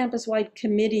on a campus-wide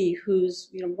committee whose,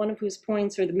 one of whose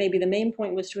points, or maybe the main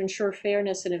point, was to ensure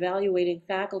fairness in evaluating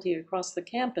faculty across the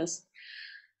campus.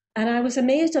 And I was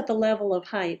amazed at the level of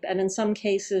hype, and in some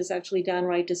cases, actually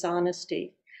downright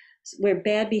dishonesty, where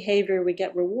bad behavior would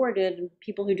get rewarded and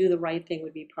people who do the right thing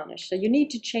would be punished. So you need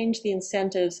to change the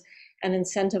incentives and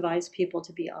incentivize people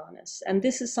to be honest. And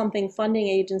this is something funding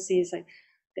agencies, I'm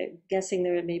guessing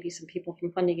there may be some people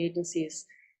from funding agencies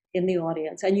in the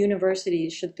audience, and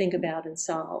universities should think about and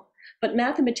solve. But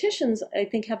mathematicians, I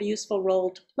think, have a useful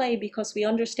role to play because we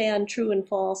understand true and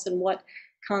false and what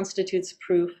constitutes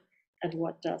proof and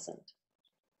what doesn't.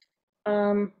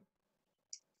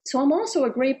 So I'm also a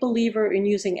great believer in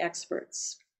using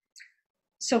experts.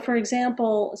 So for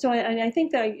example, I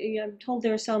think that I'm told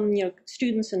there are some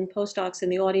students and postdocs in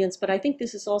the audience, but I think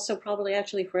this is also probably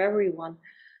actually for everyone.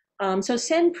 So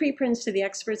send preprints to the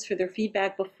experts for their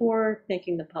feedback before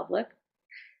making them public.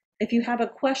 If you have a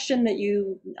question that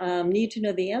you need to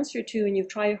know the answer to and you've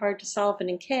tried hard to solve it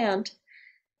and can't,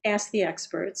 ask the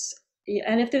experts.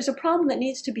 And if there's a problem that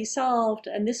needs to be solved,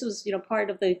 and this was part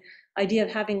of the idea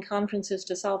of having conferences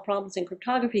to solve problems in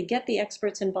cryptography, get the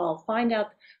experts involved, find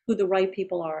out who the right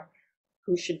people are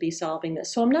who should be solving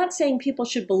this. So I'm not saying people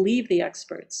should believe the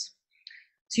experts.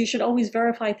 So you should always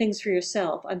verify things for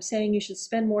yourself. I'm saying you should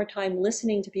spend more time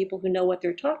listening to people who know what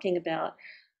they're talking about,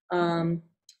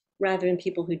 rather than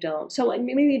people who don't. So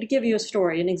maybe to give you a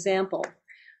story, an example.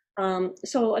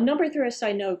 So a number theorist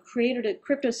I know created a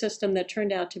crypto system that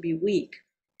turned out to be weak.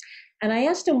 And I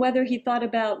asked him whether he thought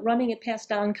about running it past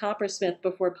Don Coppersmith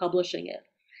before publishing it.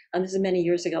 And this is many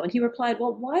years ago. And he replied,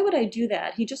 well, why would I do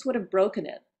that? He just would have broken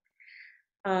it.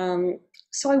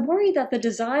 So I worry that the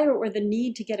desire or the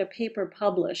need to get a paper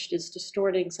published is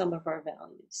distorting some of our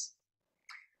values.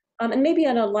 And maybe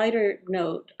on a lighter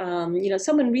note,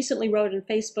 someone recently wrote on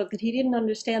Facebook that he didn't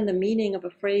understand the meaning of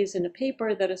a phrase in a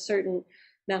paper that a certain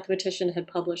mathematician had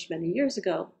published many years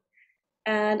ago.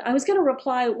 And I was going to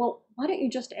reply, well, why don't you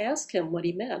just ask him what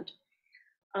he meant?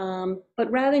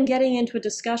 But rather than getting into a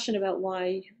discussion about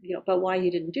why he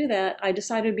didn't do that, I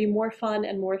decided it'd be more fun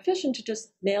and more efficient to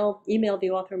just email the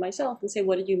author myself and say,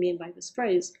 what did you mean by this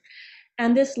phrase?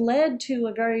 And this led to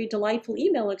a very delightful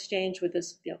email exchange with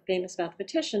this famous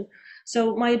mathematician.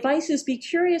 So my advice is be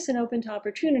curious and open to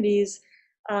opportunities.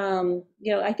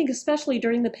 I think especially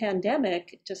during the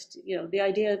pandemic, just the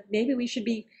idea maybe we should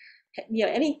be,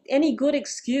 any good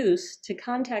excuse to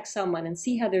contact someone and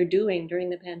see how they're doing during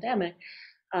the pandemic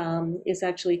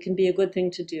can be a good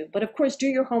thing to do. But of course, do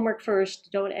your homework first.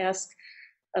 Don't ask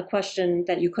a question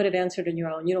that you could have answered on your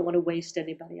own. You don't want to waste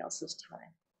anybody else's time.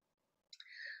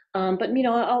 But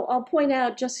I'll point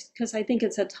out, just because I think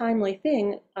it's a timely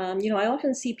thing, I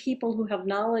often see people who have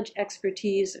knowledge,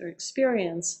 expertise, or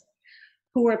experience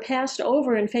who are passed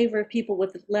over in favor of people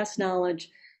with less knowledge,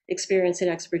 experience, and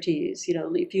expertise.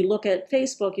 If you look at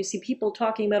Facebook, you see people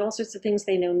talking about all sorts of things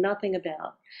they know nothing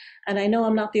about. And I know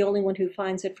I'm not the only one who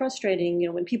finds it frustrating,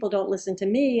 when people don't listen to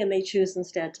me and they choose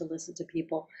instead to listen to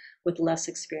people with less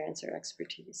experience or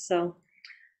expertise.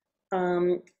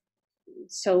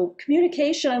 So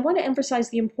communication, I want to emphasize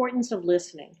the importance of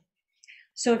listening.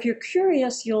 So if you're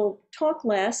curious, you'll talk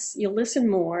less, you'll listen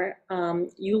more,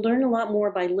 you learn a lot more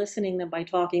by listening than by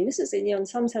talking. This is, in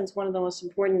some sense, one of the most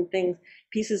important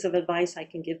pieces of advice I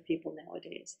can give people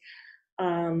nowadays.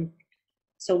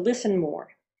 So listen more.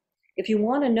 If you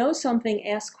want to know something,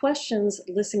 ask questions,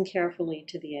 listen carefully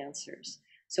to the answers.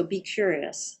 So be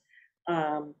curious,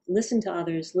 listen to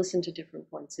others, listen to different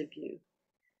points of view.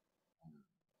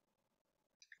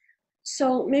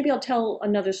 So maybe I'll tell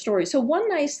another story. So one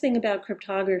nice thing about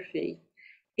cryptography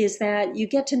is that you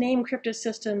get to name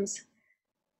cryptosystems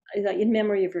in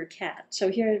memory of your cat. So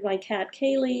here is my cat,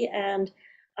 Kaylee, and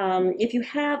if you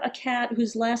have a cat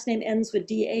whose last name ends with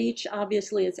DH,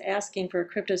 obviously it's asking for a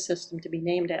cryptosystem to be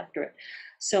named after it.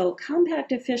 So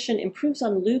compact efficient improves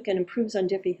on Luke and improves on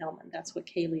Diffie-Hellman. That's what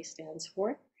Kaylee stands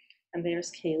for. And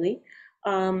there's Kaylee.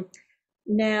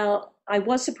 Now, I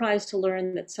was surprised to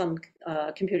learn that some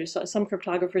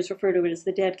cryptographers refer to it as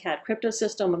the dead cat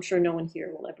cryptosystem. I'm sure no one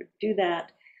here will ever do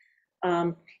that.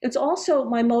 It's also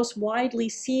my most widely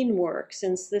seen work,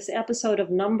 since this episode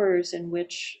of Numbers, in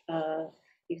which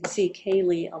you can see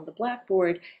Kaylee on the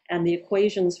blackboard and the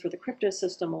equations for the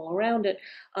cryptosystem all around it.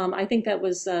 I think that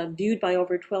was viewed by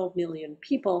over 12 million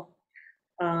people.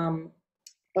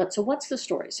 But so what's the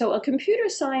story? So a computer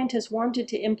scientist wanted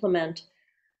to implement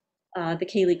the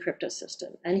Kaylee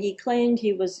cryptosystem, and he claimed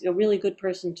he was a really good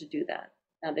person to do that,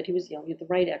 that he was the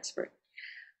right expert.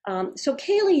 So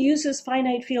Kaylee uses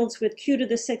finite fields with q to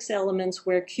the 6 elements,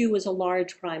 where q is a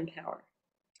large prime power.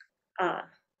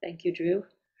 Thank you, Drew,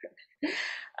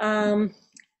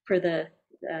 for the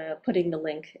putting the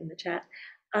link in the chat.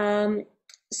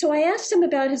 So I asked him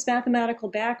about his mathematical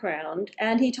background,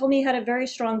 and he told me he had a very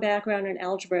strong background in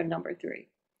algebra and number theory.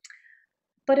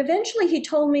 But eventually he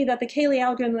told me that the Kaylee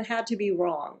algorithm had to be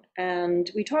wrong. And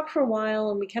we talked for a while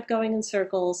and we kept going in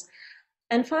circles.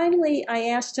 And finally I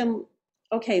asked him,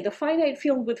 okay, the finite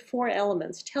field with 4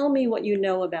 elements, tell me what you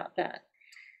know about that.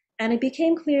 And it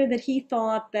became clear that he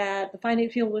thought that the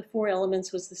finite field with 4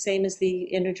 elements was the same as the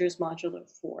integers modulo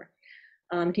 4.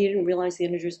 He didn't realize the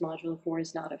integers modulo 4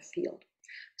 is not a field.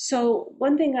 So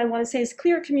one thing I want to say is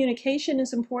clear communication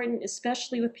is important,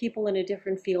 especially with people in a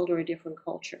different field or a different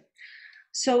culture.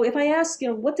 So if I ask,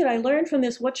 what did I learn from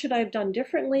this? What should I have done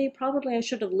differently? Probably I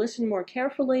should have listened more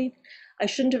carefully. I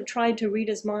shouldn't have tried to read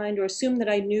his mind or assume that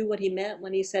I knew what he meant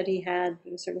when he said he had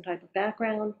a certain type of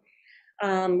background.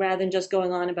 rather than just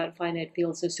going on about finite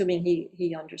fields, assuming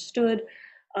he understood.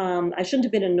 I shouldn't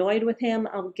have been annoyed with him.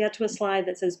 I'll get to a slide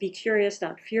that says, be curious,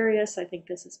 not furious. I think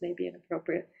this is maybe an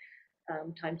appropriate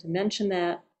time to mention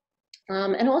that.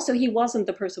 And also, he wasn't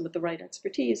the person with the right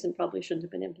expertise and probably shouldn't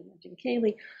have been implementing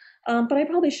Kaylee. But I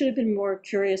probably should have been more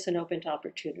curious and open to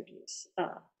opportunities.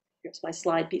 Here's my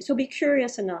slide piece. So be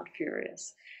curious and not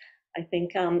furious, I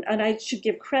think. And I should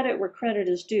give credit where credit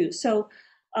is due. So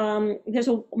there's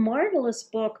a marvelous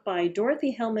book by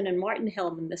Dorothy Hellman and Martin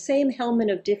Hellman, the same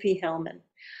Hellman of Diffie-Hellman,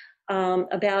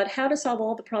 about how to solve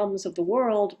all the problems of the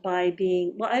world by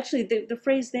being, well, actually, the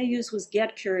phrase they used was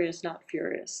get curious, not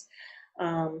furious.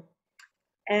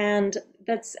 And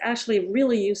that's actually a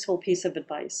really useful piece of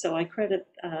advice. So I credit,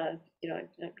 it's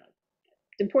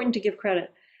important to give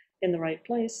credit in the right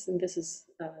place. And this is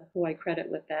who I credit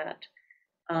with that.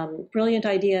 Brilliant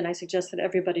idea. And I suggest that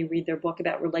everybody read their book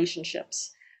about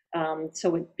relationships.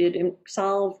 So it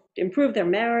improve their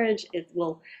marriage. It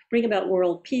will bring about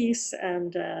world peace.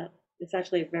 And it's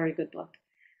actually a very good book.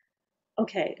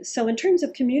 Okay, so in terms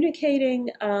of communicating,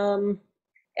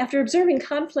 after observing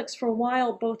conflicts for a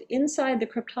while, both inside the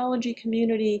cryptology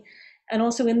community and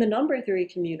also in the number theory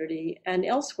community and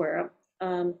elsewhere,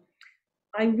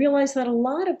 I realized that a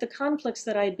lot of the conflicts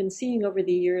that I had been seeing over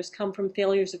the years come from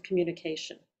failures of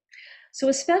communication. So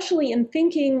especially in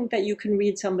thinking that you can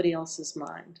read somebody else's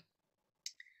mind.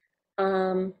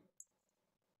 And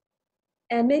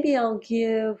maybe I'll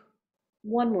give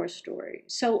one more story.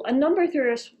 So a number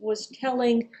theorist was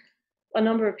telling a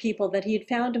number of people that he had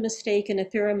found a mistake in a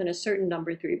theorem in a certain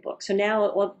number theory book. So now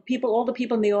all the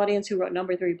people in the audience who wrote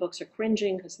number theory books are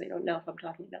cringing because they don't know if I'm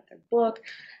talking about their book.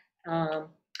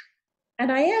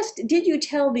 And I asked, did you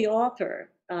tell the author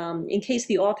in case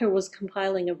the author was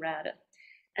compiling errata?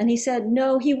 And he said,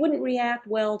 no, he wouldn't react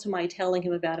well to my telling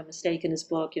him about a mistake in his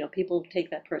book. People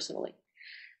take that personally.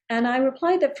 And I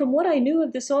replied that from what I knew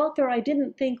of this author, I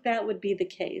didn't think that would be the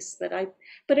case.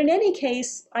 But in any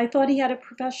case, I thought he had a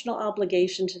professional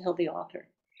obligation to tell the author.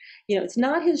 It's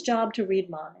not his job to read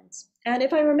minds. And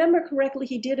if I remember correctly,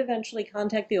 he did eventually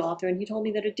contact the author, and he told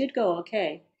me that it did go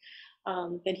okay,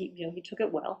 that he took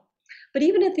it well. But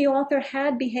even if the author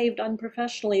had behaved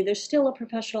unprofessionally, there's still a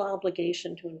professional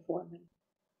obligation to inform him.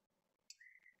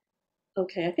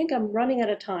 Okay, I think I'm running out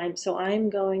of time, so I'm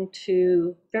going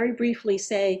to very briefly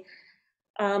say,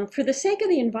 for the sake of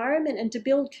the environment and to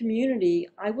build community,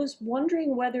 I was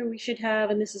wondering whether we should have,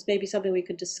 and this is maybe something we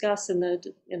could discuss in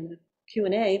the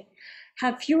Q&A,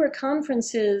 have fewer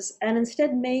conferences and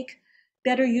instead make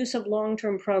better use of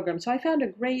long-term programs. So I found a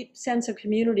great sense of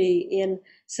community in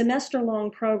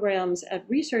semester-long programs at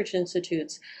research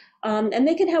institutes. And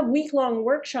they can have week-long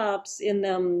workshops in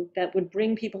them that would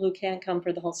bring people who can't come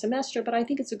for the whole semester, but I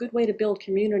think it's a good way to build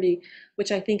community,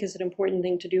 which I think is an important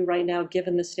thing to do right now,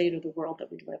 given the state of the world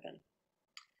that we live in.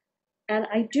 And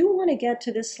I do want to get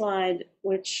to this slide,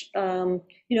 which,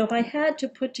 if I had to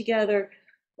put together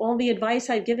all the advice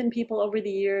I've given people over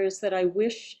the years that I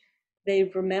wish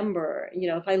they'd remember,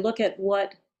 if I look at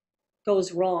what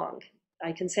goes wrong,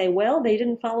 I can say, well, they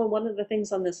didn't follow one of the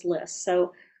things on this list.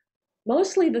 So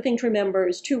mostly the thing to remember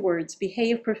is two words: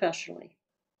 behave professionally.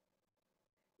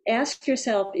 Ask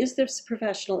yourself, is this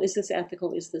professional? Is this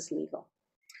ethical? Is this legal?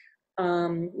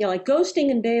 Like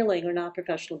ghosting and bailing are not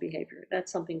professional behavior.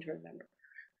 That's something to remember,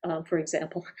 for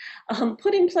example.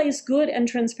 Put in place good and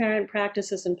transparent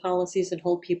practices and policies and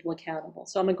hold people accountable.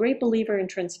 So I'm a great believer in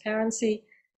transparency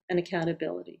and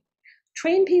accountability.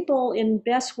 Train people in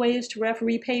best ways to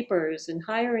referee papers and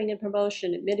hiring and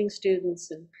promotion, admitting students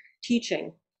and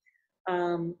teaching.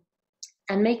 And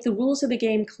make the rules of the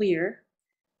game clear.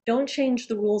 Don't change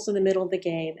the rules in the middle of the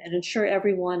game, and ensure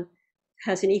everyone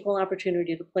has an equal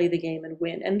opportunity to play the game and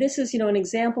win. And this is, an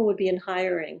example would be in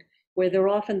hiring, where there are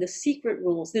often the secret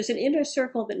rules. There's an inner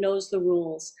circle that knows the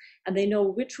rules, and they know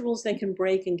which rules they can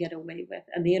break and get away with,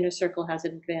 and the inner circle has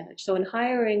an advantage. So in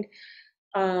hiring,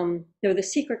 there are the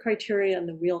secret criteria and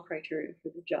the real criteria for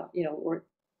the job,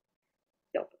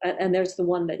 and there's the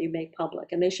one that you make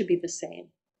public, and they should be the same.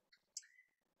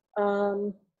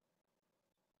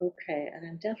 Okay, and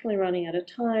I'm definitely running out of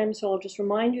time, so I'll just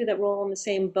remind you that we're all in the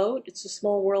same boat. It's a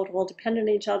small world, we're all dependent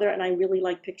on each other, and I really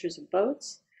like pictures of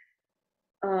boats.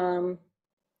 So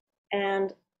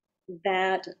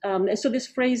this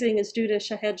phrasing is due to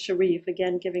Shahed Sharif,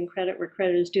 again, giving credit where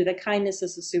credit is due, that kindness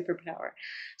is a superpower.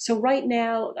 So right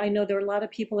now, I know there are a lot of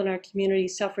people in our community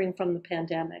suffering from the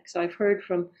pandemic. So I've heard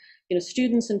from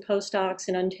students and postdocs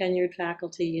and untenured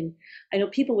faculty, and I know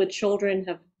people with children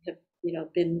have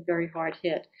been very hard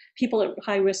hit. People at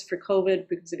high risk for COVID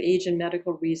because of age and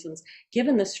medical reasons,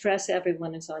 given the stress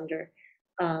everyone is under.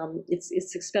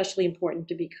 It's especially important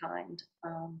to be kind.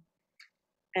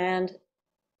 And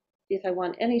if I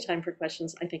want any time for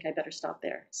questions, I think I better stop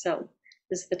there. So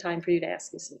this is the time for you to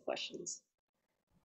ask me some questions.